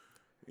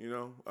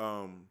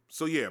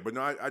 So yeah, but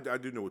no, I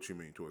do know what you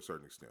mean to a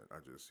certain extent. I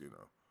just,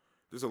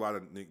 there's a lot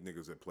of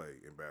niggas that play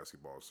in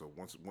basketball. So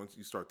once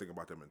you start thinking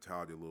about that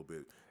mentality a little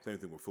bit, same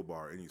thing with football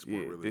or any sport,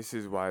 Yeah, really. this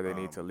is why they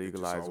need to it just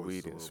legalize always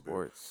weed a in little bit.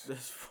 sports.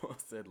 This fool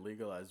said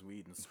legalize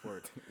weed in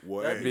sports.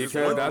 Well, That- hey, Because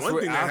just that's one what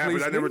thing that happened.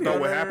 athletes I never need. thought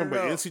No, would no, happen, no,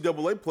 but no.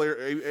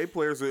 NCAA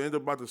players are end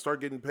up about to start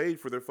getting paid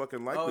for their fucking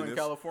Oh, likeness. in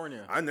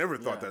California. I never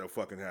thought Yeah. that would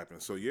fucking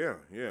happen. So yeah.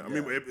 I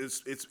mean,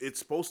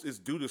 it's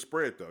due to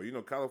spread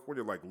though.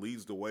 California like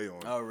leads the way on.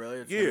 Oh, really?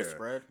 It's yeah, gonna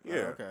spread? yeah. Oh,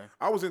 okay.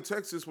 I was in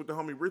Texas with the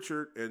homie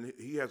Richard, and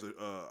he has a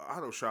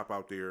auto shop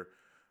out there.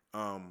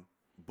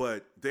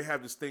 But they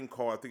have this thing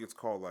called, I think it's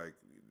called like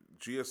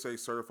GSA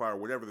certified or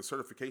whatever the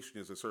certification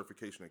is. The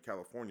certification that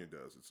California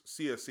does. It's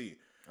CSC,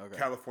 Okay.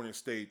 California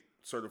State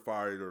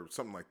Certified or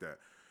something like that.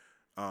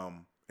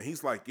 And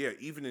he's like, yeah,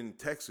 even in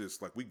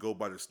Texas, like we go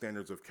by the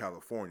standards of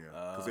California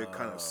because they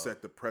kind of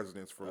set the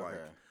precedents for like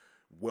Okay.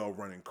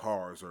 well-running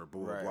cars or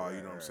blah blah Right, blah. right, You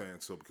know what I'm right. saying?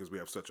 So because we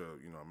have such a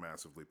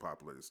massively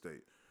populated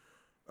state.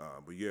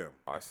 But yeah,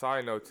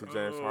 Side note to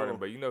James Harden,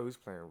 but you know who's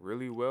playing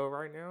really well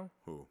right now?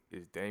 who?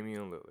 Is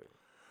Damian Lillard.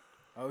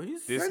 Oh,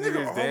 he's This That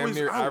nigga is damn always-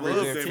 near I love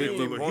averaging Damian 50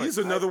 Lillard. points. He's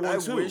another one I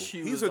too. wish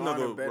he He's was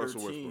another on a better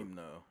Russell team Westbrook.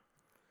 though.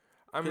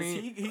 I Because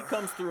mean, he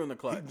comes through in the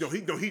clutch.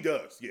 He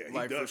does. Yeah, he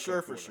like does. for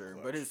come through sure. in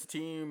the But clutch. his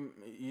team,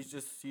 he's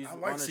I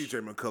on like a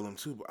CJ McCollum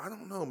too, but I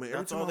don't know, man.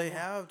 That's all they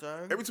have,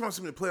 dog. Every time I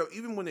see them play,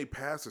 even when they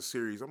pass a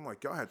series, I'm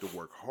like, y'all had to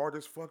work hard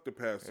as fuck to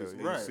pass this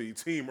yeah. AC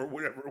team or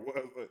whatever it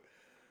was. Like,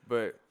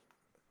 but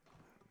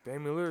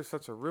Damian Lillard is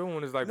such a real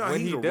one. It's like No, when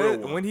he's he a real does,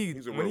 one. when he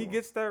He's a when real he one.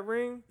 gets that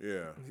ring,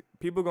 yeah,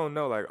 people gonna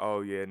know like, oh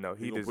yeah, no,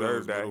 he gonna put on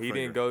his deserved that. middle He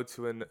didn't finger. go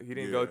to he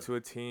didn't go Yeah. to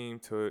a team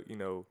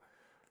to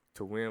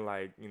to win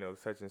like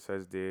such and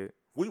such did.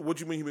 what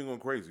you mean he been going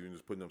crazy? You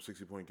just putting up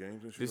 60-point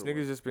games and shit? This or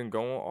nigga's just been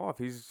going off.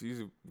 He's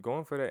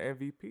going for that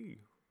MVP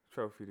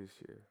trophy this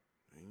year.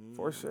 what?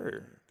 for sure.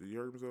 Did you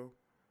hurt himself?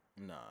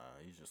 Nah,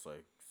 he's just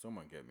like,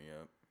 someone get me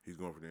up. He's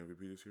going for the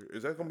MVP this year.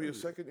 Is that going to be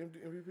his second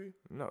MVP?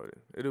 No,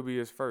 it'll be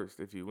his first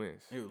if he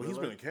wins. Who, But he's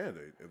Lillard? been a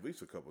candidate at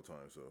least a couple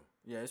times, so.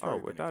 Yeah, it's Oh, probably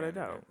been without a candidate.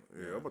 doubt.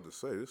 Yeah, I'm about to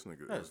say this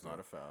nigga. That is is not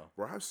a foul.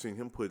 Bro, I've seen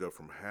him put it up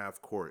from half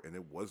court, and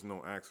it was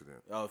no accident.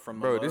 Oh, from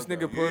the Bro, this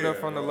logo. nigga pulling up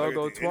from the bro, like,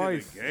 logo at the end of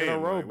twice the in a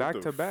game, row, like, what back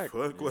the to back.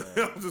 fuck? Like,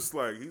 I'm just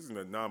like, he's an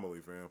anomaly,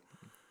 fam.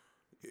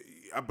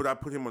 But I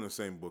put him on the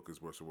same book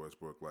as Russell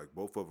Westbrook. Like,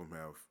 both of them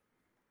have.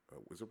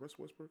 Is it Russell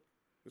Westbrook?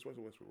 It's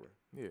Russell Westbrook,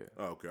 right? Yeah.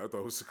 Oh, okay. I thought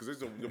it was because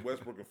the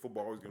Westbrook in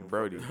football always getting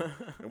Brody.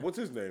 And what's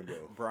his name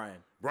though? Brian.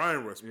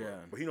 Brian Westbrook. Yeah.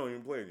 But he don't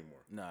even play anymore.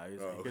 Nah,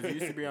 Oh, because he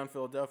used to be on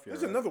Philadelphia.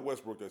 There's right? another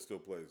Westbrook that still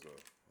plays though.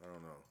 I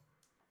don't know.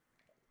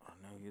 I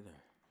don't know either.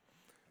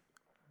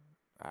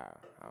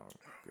 I don't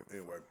give a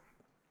Anyway,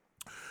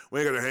 We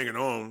ain't gotta hang it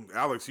on.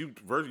 Alex, you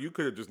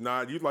could have just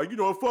not. You like,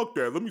 fuck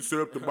that. Let me set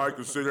up the mic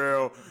and sit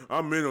down.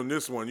 I'm in on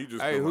this one. You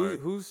just Hey, been like,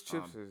 whose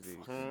chips is these?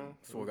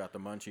 Still got the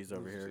munchies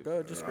over here.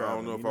 Go, just I grab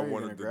don't know them. if You I you're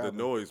wanted gonna the grab them.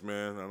 noise,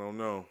 man. I don't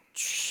know.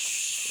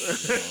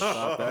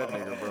 Stop that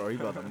nigga, bro. He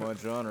about to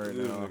munch on right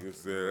This now. nigga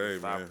said, hey,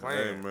 Stop man.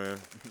 playing. Hey, man.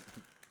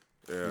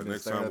 Yeah, He's been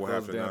next staring time at we'll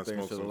have those to damn not things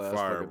smoke for the some last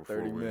fire fucking before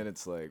 30 we.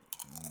 minutes. Like,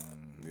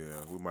 Yeah,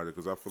 we might have,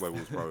 because I feel like we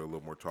was probably a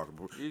little more talking.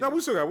 No,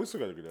 we still got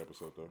a good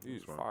episode, though. These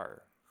It's fine.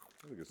 fire.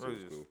 I think it's What is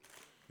still this? cool.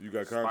 You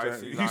got contact?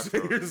 Spicy You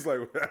said nachos. you're just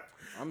like,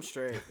 I'm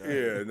straight.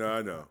 yeah, no,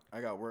 I know.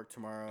 I got work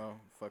tomorrow.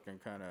 Fucking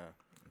kind of.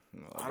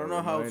 I don't don't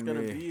know how it's remind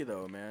gonna me. be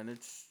though, man.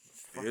 It's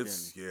fucking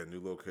It's, yeah,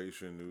 new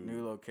location,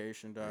 new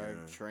location, dog.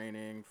 Yeah.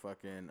 Training.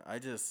 Fucking. I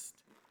just.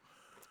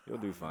 you'll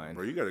do fine.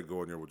 Bro, you got to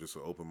go in there with just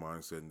an open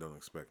mindset and don't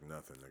expect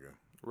nothing, nigga.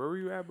 Where were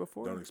you at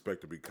before? Don't expect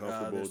to be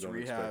comfortable. This don't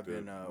rehab expect to,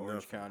 in Orange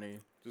nothing. County.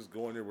 Just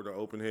go in there with an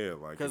open head,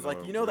 like Because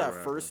like you know that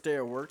whatever first day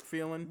of work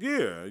feeling. happens.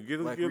 Yeah, you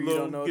get Like a where you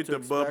little, don't know get what to the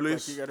expect,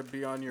 bubblies. like you gotta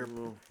be on your.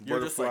 You're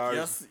just like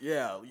butterflies.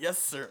 yes,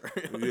 sir.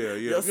 Yeah,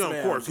 yes, yeah, of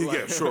ma'am. course. Like,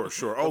 Yeah,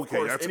 sure. of Okay,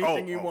 course, that's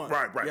anything you oh, want.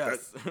 right.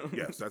 Yes. That,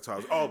 yes, that's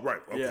how. Oh,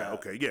 right. Okay, Yeah.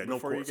 okay. Yeah, no,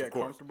 of Before course, you get of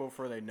course. comfortable,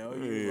 before they know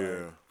you.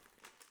 Yeah,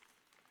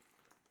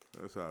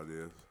 Like, that's how it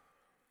is.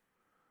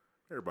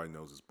 Everybody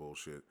knows it's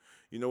bullshit.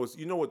 You know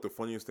what the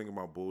funniest thing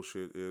about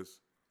bullshit is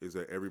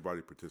that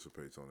everybody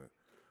participates on it.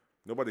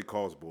 Nobody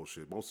calls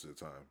bullshit most of the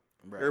time.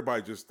 Right.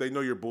 Everybody just they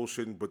know you're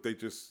bullshitting, but they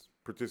just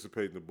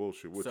participate in the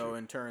bullshit with so you.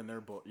 in turn,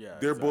 they're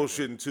They're exactly.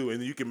 bullshitting too,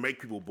 and you can make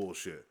people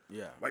bullshit.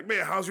 Yeah. Like,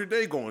 man, how's your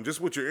day going? Just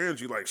with your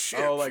energy, like shit.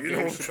 Oh, like you Dave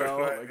know,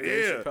 Chappelle. Like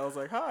Dave yeah. Chappelle's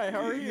like, "Hi,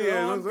 how are you?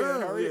 Yeah, Oh, I'm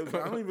good. How are you?"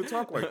 I don't even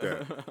talk like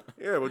that.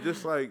 Yeah, but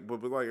just like,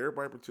 but like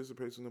everybody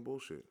participates in the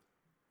bullshit.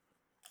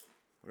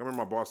 Like, I remember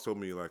my boss told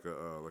me like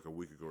a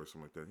week ago or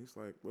something like that. He's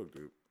like, "Look,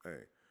 dude, hey,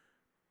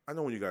 I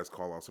know when you guys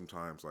call out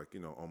sometimes, like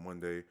on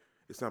Monday,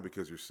 it's not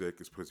because you're sick.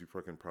 It's because you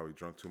fucking probably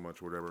drunk too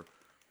much or whatever.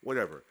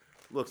 Whatever.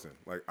 Listen,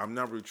 like I'm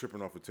not really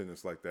tripping off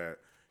attendance like that.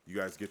 You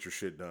guys get your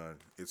shit done.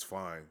 It's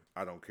fine.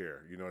 I don't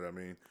care. You know what I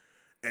mean?"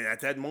 And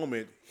at that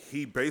moment,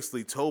 he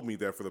basically told me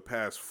that for the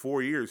past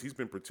 4 years, he's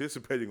been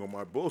participating on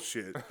my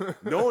bullshit,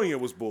 knowing it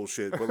was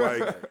bullshit. But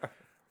like,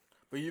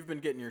 But you've been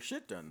getting your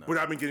shit done though. but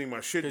I've been getting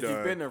my shit done. Because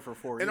you've been there for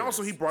 4 years. And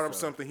also, he brought up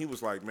so- something. He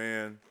was like,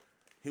 man,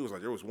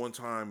 there was one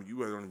time you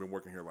had only been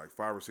working here like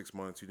 5 or 6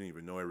 months. You didn't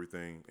even know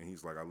everything. And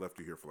he's like, I left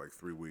you here for like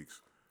 3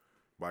 weeks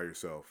by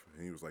yourself.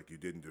 And he was like, you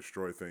didn't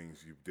destroy things.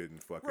 You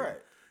didn't fucking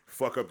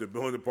fuck up the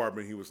building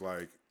department. He was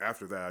like,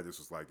 after that, I just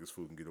was like, this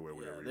fool can get away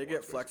with whatever They he get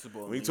wants,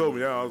 flexible. When he and told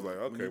me you- that, I was like,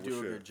 when okay, you well, do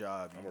a shit. good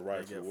job. I'm a They right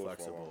get to wolf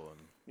flexible,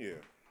 and Yeah.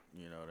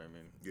 you know what I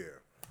mean. Yeah.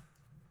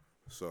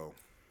 So,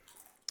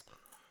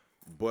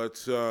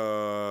 but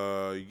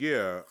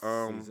yeah.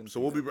 So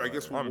we'll be. I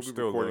guess we'll I'm be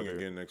still recording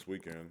loaded. again next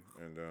weekend,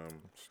 and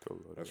Still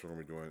loaded. that's when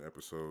we're gonna be doing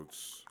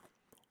episodes.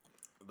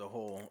 The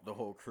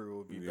whole crew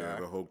will be Yeah, back.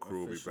 the whole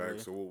crew will be back. officially.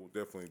 So we'll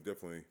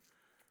definitely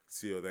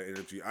see all that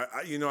energy.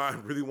 I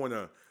really want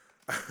to.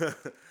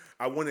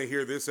 I want to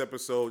hear this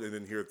episode and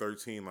then hear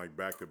 13 like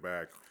back to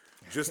back,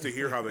 just to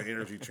hear how the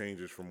energy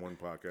changes from one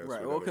podcast.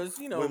 Right, to well, another. 'cause,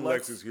 you know, when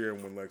Lex Lex- is here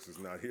and when Lex is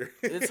not here.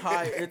 It's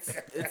high.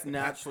 It's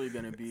naturally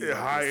gonna be Yeah,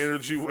 high this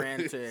energy way.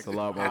 frantic. It's a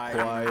lot more high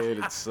quiet.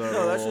 energy. It's subtle.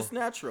 No, that's just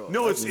natural.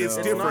 No, it's You know,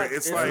 different. not- it's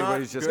it's like not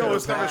Everybody's just good no, or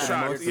it's not a bad.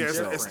 shock. It's Yeah, it's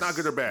different. not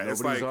good or bad. Nobody's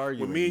it's like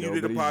arguing. when me and you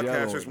did a Nobody's podcast,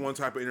 yelling. there's one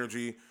type of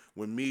energy.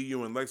 When me,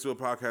 you, and Lex do a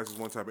podcast, is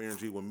one type of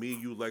energy. When me,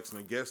 you, Lex,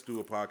 and a guest do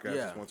a podcast,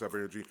 Yeah. is one type of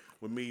energy.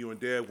 When me, you, and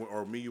Deb,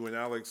 or me, you, and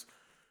Alex,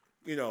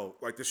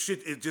 like the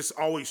shit, it just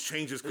always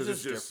changes because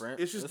it's just different.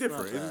 It's just It's not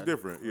different. It's just bad.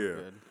 different. We're Yeah.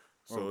 good.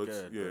 So We're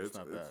it's good, yeah, but it's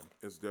not bad.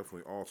 it's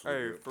definitely awesome.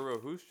 Hey, for real,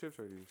 whose chips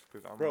are these?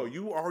 Cause I'm Bro,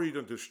 you already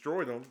done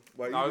destroyed them.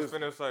 Like I you was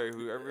just, finna say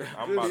whoever.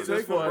 I'm just about to take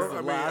this them, was bro. the I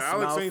mean, last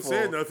Alex ain't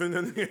said mouthful.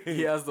 nothing.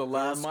 He has the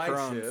last my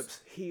crumbs.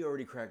 chips. He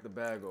already cracked the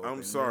bag open.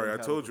 I'm sorry, You I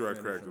have told to you I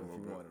finish cracked them them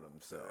if you open. wanted them.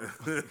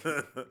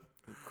 So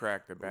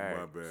crack the bag.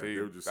 my bad. See,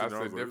 They were just that's sitting, I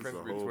the was like, this difference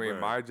is a whole between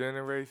bag. my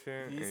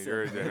generation He and said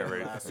your the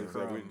generation. last So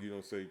crumb. you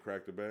don't say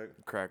crack the bag?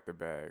 Crack the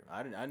bag.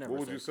 I never. What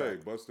would said you say?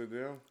 crack. Bust it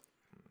down?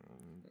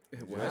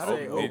 I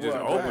say He just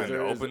open.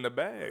 open the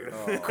bag.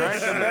 Crack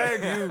the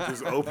bag, you.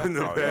 Just open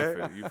the Oh, bag.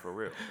 yeah, you for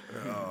real.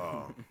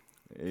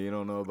 you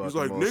don't know about He's the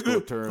like, most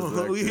nigga.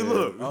 terms He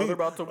look. Oh, they're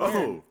about to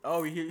win.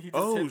 Oh, he just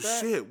Oh, hit that?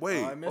 shit,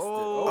 wait. Oh, I missed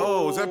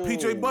Oh, is that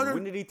PJ Butter?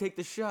 When did he take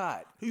the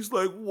shot, He's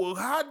like, well,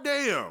 hot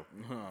damn.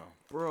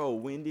 bro?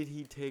 When did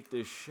he take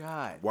the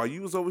shot? While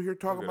you was over here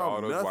talking Look at all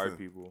about those nothing. white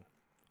people.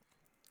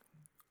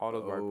 All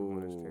those white people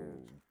in the Oh,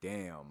 stands.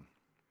 damn.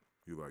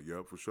 You like,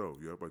 yep, for sure.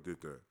 Yep, I did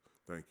that.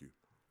 Thank you.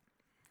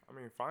 I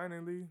mean,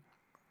 finally.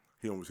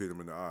 He almost hit him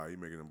in the eye. He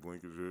making him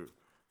blink and shit.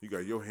 You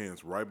got your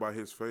hands right by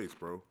his face,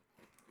 bro.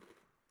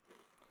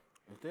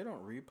 If they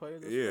don't replay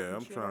this, Yeah, fucking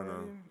I'm shit trying to-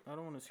 already, I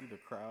don't want to see the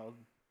crowd.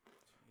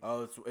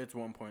 Oh, it's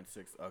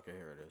 1.6. Okay,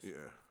 here it is.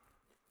 Yeah.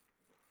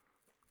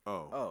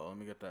 Oh, Oh, let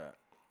me get that.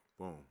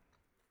 boom.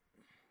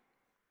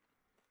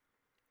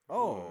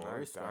 Oh, I nice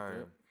respect time.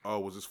 it. Oh,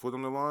 was his foot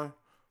on the line?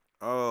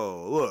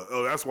 Oh, look.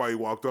 Oh, that's why he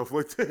walked off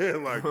like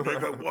that. Like,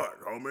 nigga,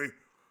 what, homie?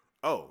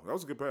 Oh, that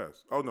was a good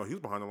pass. Oh, no, he's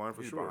behind the line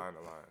for He's sure. behind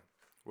the line.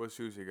 What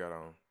shoes he got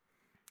on?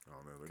 I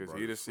don't know. They Because brought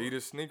he his the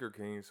sneaker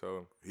king,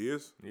 so He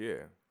is?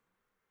 yeah.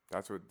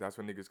 That's what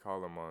niggas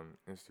call him on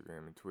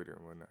Instagram and Twitter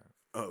and whatnot.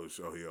 Oh,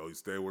 he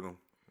stayed with him?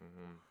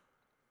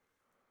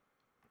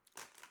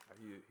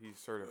 He's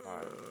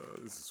certified.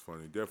 This is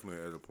funny.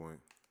 Definitely at a point.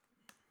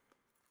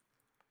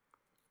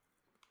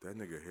 That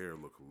nigga hair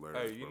look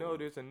hilarious. Hey, you bro. know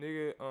there's a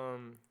nigga,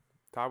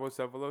 Thabo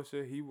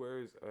Sefolosha, he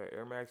wears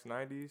Air Max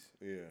 90s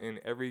in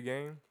every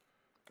game.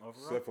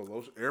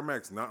 Cephalosha. Air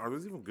Max 9. Are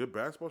those even good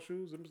basketball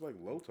shoes? Them just like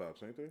low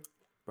tops, ain't they?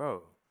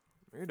 Bro,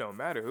 it don't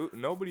matter.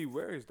 Nobody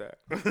wears that.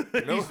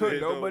 said Nobody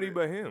don't.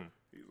 but him.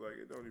 He's like,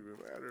 it don't even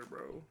matter,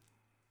 bro.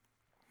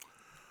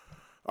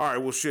 All right,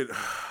 well, shit.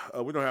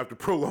 We don't have to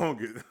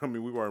prolong it. I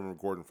mean, we've already been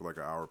recording for like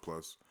an hour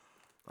plus,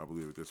 I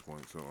believe, at this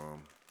point. So,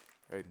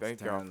 Hey, thank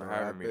y'all time for to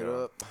having wrap me. it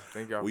Though. up.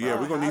 Thank y'all. well, for yeah,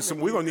 having we're gonna need some.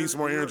 We're gonna need some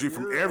more energy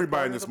from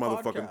everybody in this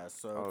motherfucking.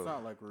 So it's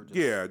not like we're just.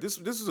 Yeah, this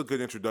is a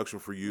good introduction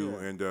for you,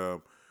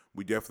 and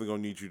we definitely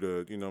gonna need you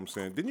to, you know what I'm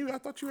saying? Didn't you? I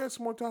thought you had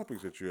some more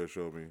topics that you had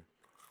showed me.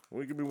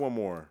 Well, give me one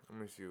more. Let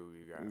me see what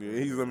we got.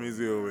 Yeah, let me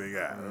see what we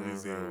got. Let me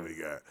see what we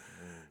got.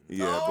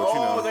 Yeah, but you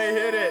know. They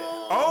hit it.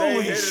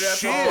 Holy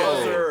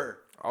shit!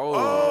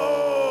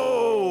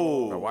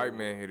 Oh, the Oh! white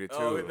man hit it too.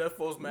 Oh, that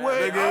fool's mad.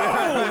 Wait,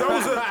 that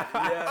was a.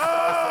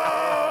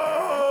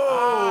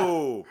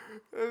 Oh!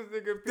 This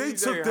nigga They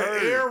PJ took the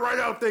hurt. air right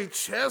out their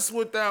chest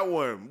with that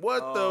one.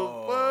 What the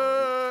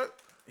fuck?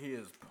 He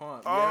is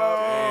pumped.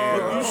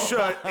 Oh,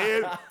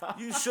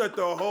 you shut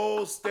the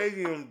whole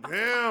stadium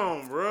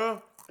down,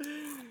 bruh.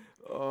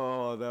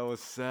 Oh, that was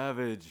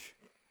savage.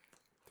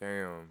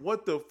 Damn.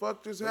 What the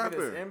fuck just Look at this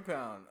happened?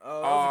 impound.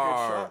 Oh, that was a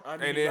good shot. I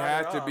And think it he got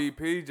had to off. be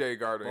PJ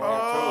guarding him Oh!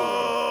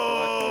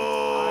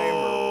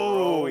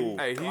 too.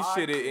 Hey, he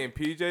shit it in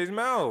PJ's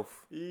mouth.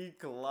 He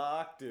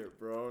clocked it,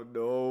 bro.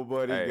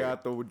 Nobody Hey.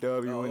 got the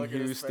W Oh, in look at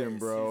his Houston, face.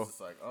 bro. He's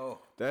just like, oh.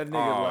 That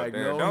nigga Oh, like,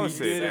 damn. no, Don't he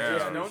sit did it. down.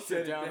 Just Yeah, don't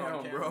sit down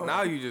on bro. camera.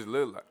 Now you just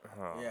look like.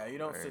 Oh, Yeah, you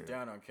don't man. sit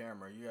down on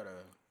camera. You gotta.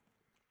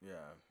 Yeah.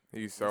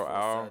 He's so This fool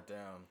out. sat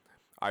down.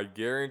 I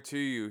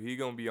guarantee you, he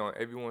gonna be on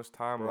everyone's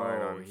timeline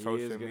Bro, on he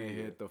social is gonna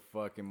media hit the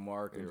fucking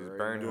market and just right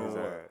burn now. his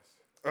ass.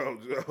 Oh,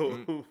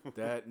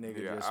 That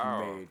nigga Yeah, just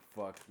ow. made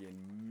fucking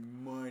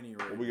money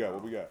right What we got? now.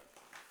 What we got?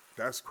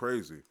 That's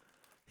crazy.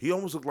 He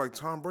almost looked like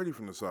Tom Brady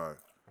from the side.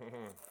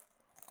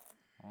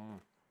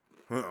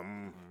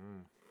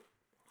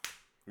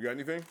 You got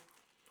anything?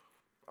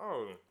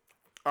 Oh,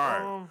 All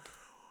right.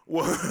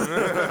 Well,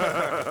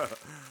 it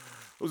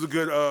was a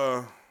good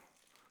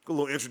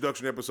little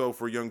introduction episode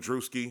for young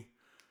Drewski,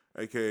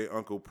 aka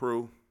Uncle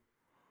Prue.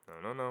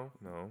 no.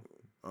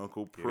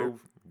 Uncle Get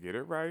Proof. Get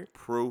it right.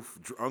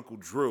 Uncle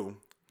Drew.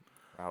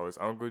 I was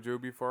Uncle Drew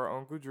before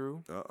Uncle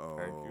Drew. Uh-oh.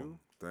 Thank you.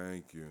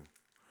 Thank you.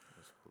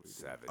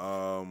 Savage.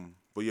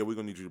 But yeah, we're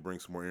gonna need you to bring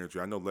some more energy.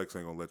 I know Lex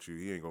ain't gonna let you.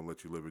 He ain't gonna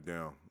let you live it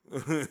down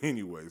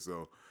anyway.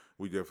 So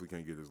we definitely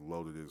can't get as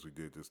loaded as we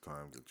did this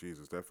time.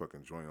 Jesus, that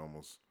fucking joint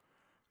almost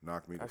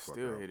knocked me the That's fuck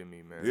still out. hitting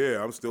me, man.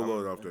 Yeah, I'm still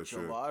loaded off that shit.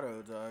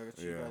 Gelato, dog. What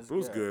you Yeah, guys it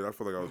was get? good. I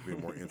feel like I was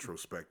being more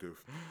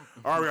introspective.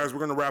 All right, guys, we're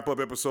gonna wrap up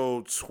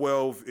episode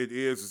 12. It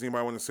is. Does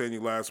anybody want to say any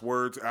last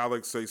words?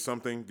 Alex, say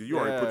something. Did you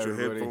already Yeah, put your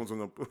everybody. headphones on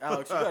the?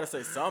 Alex, you gotta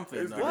say something.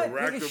 It's though. the What?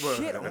 racked Nigga, him up.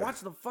 shit, I'm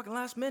watching the fucking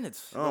last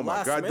minutes. Oh my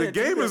last god, the minute,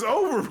 game you is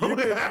over, bro. You've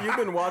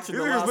been watching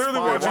the This last is literally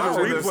 5 watching hours.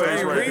 the The replays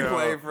same right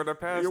replay now. for the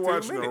past You're 2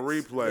 watching minutes. a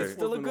replay. It's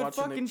Still a been good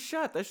watching fucking it.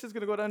 shot. That shit's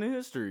gonna go down in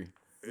history.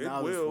 It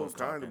Now this will, fool's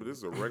kind of, talking. but this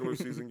is a regular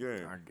season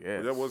game. I But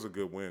guess. that was a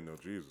good win, though.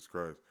 Jesus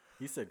Christ.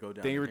 He said go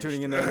down. Thank you for in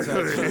tuning in history.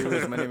 to Inside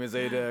Shoes. My name is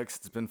Adex.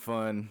 It's been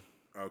fun.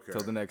 Okay. Till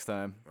the next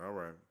time. All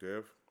right,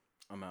 Dev.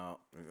 I'm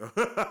out.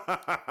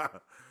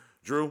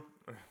 Drew,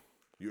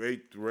 you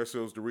ate the rest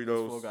of those Fool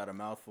Doritos. got a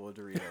mouthful of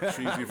Doritos.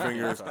 Cheesy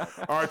fingers. All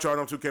right, y'all.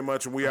 Don't 2K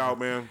much, and we out,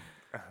 man.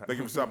 Thank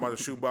you for stopping by the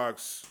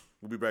shoebox.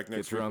 We'll be back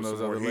next Get you week on with those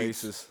some more other heat.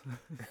 laces.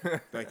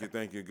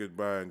 Thank you.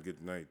 Goodbye and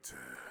good night.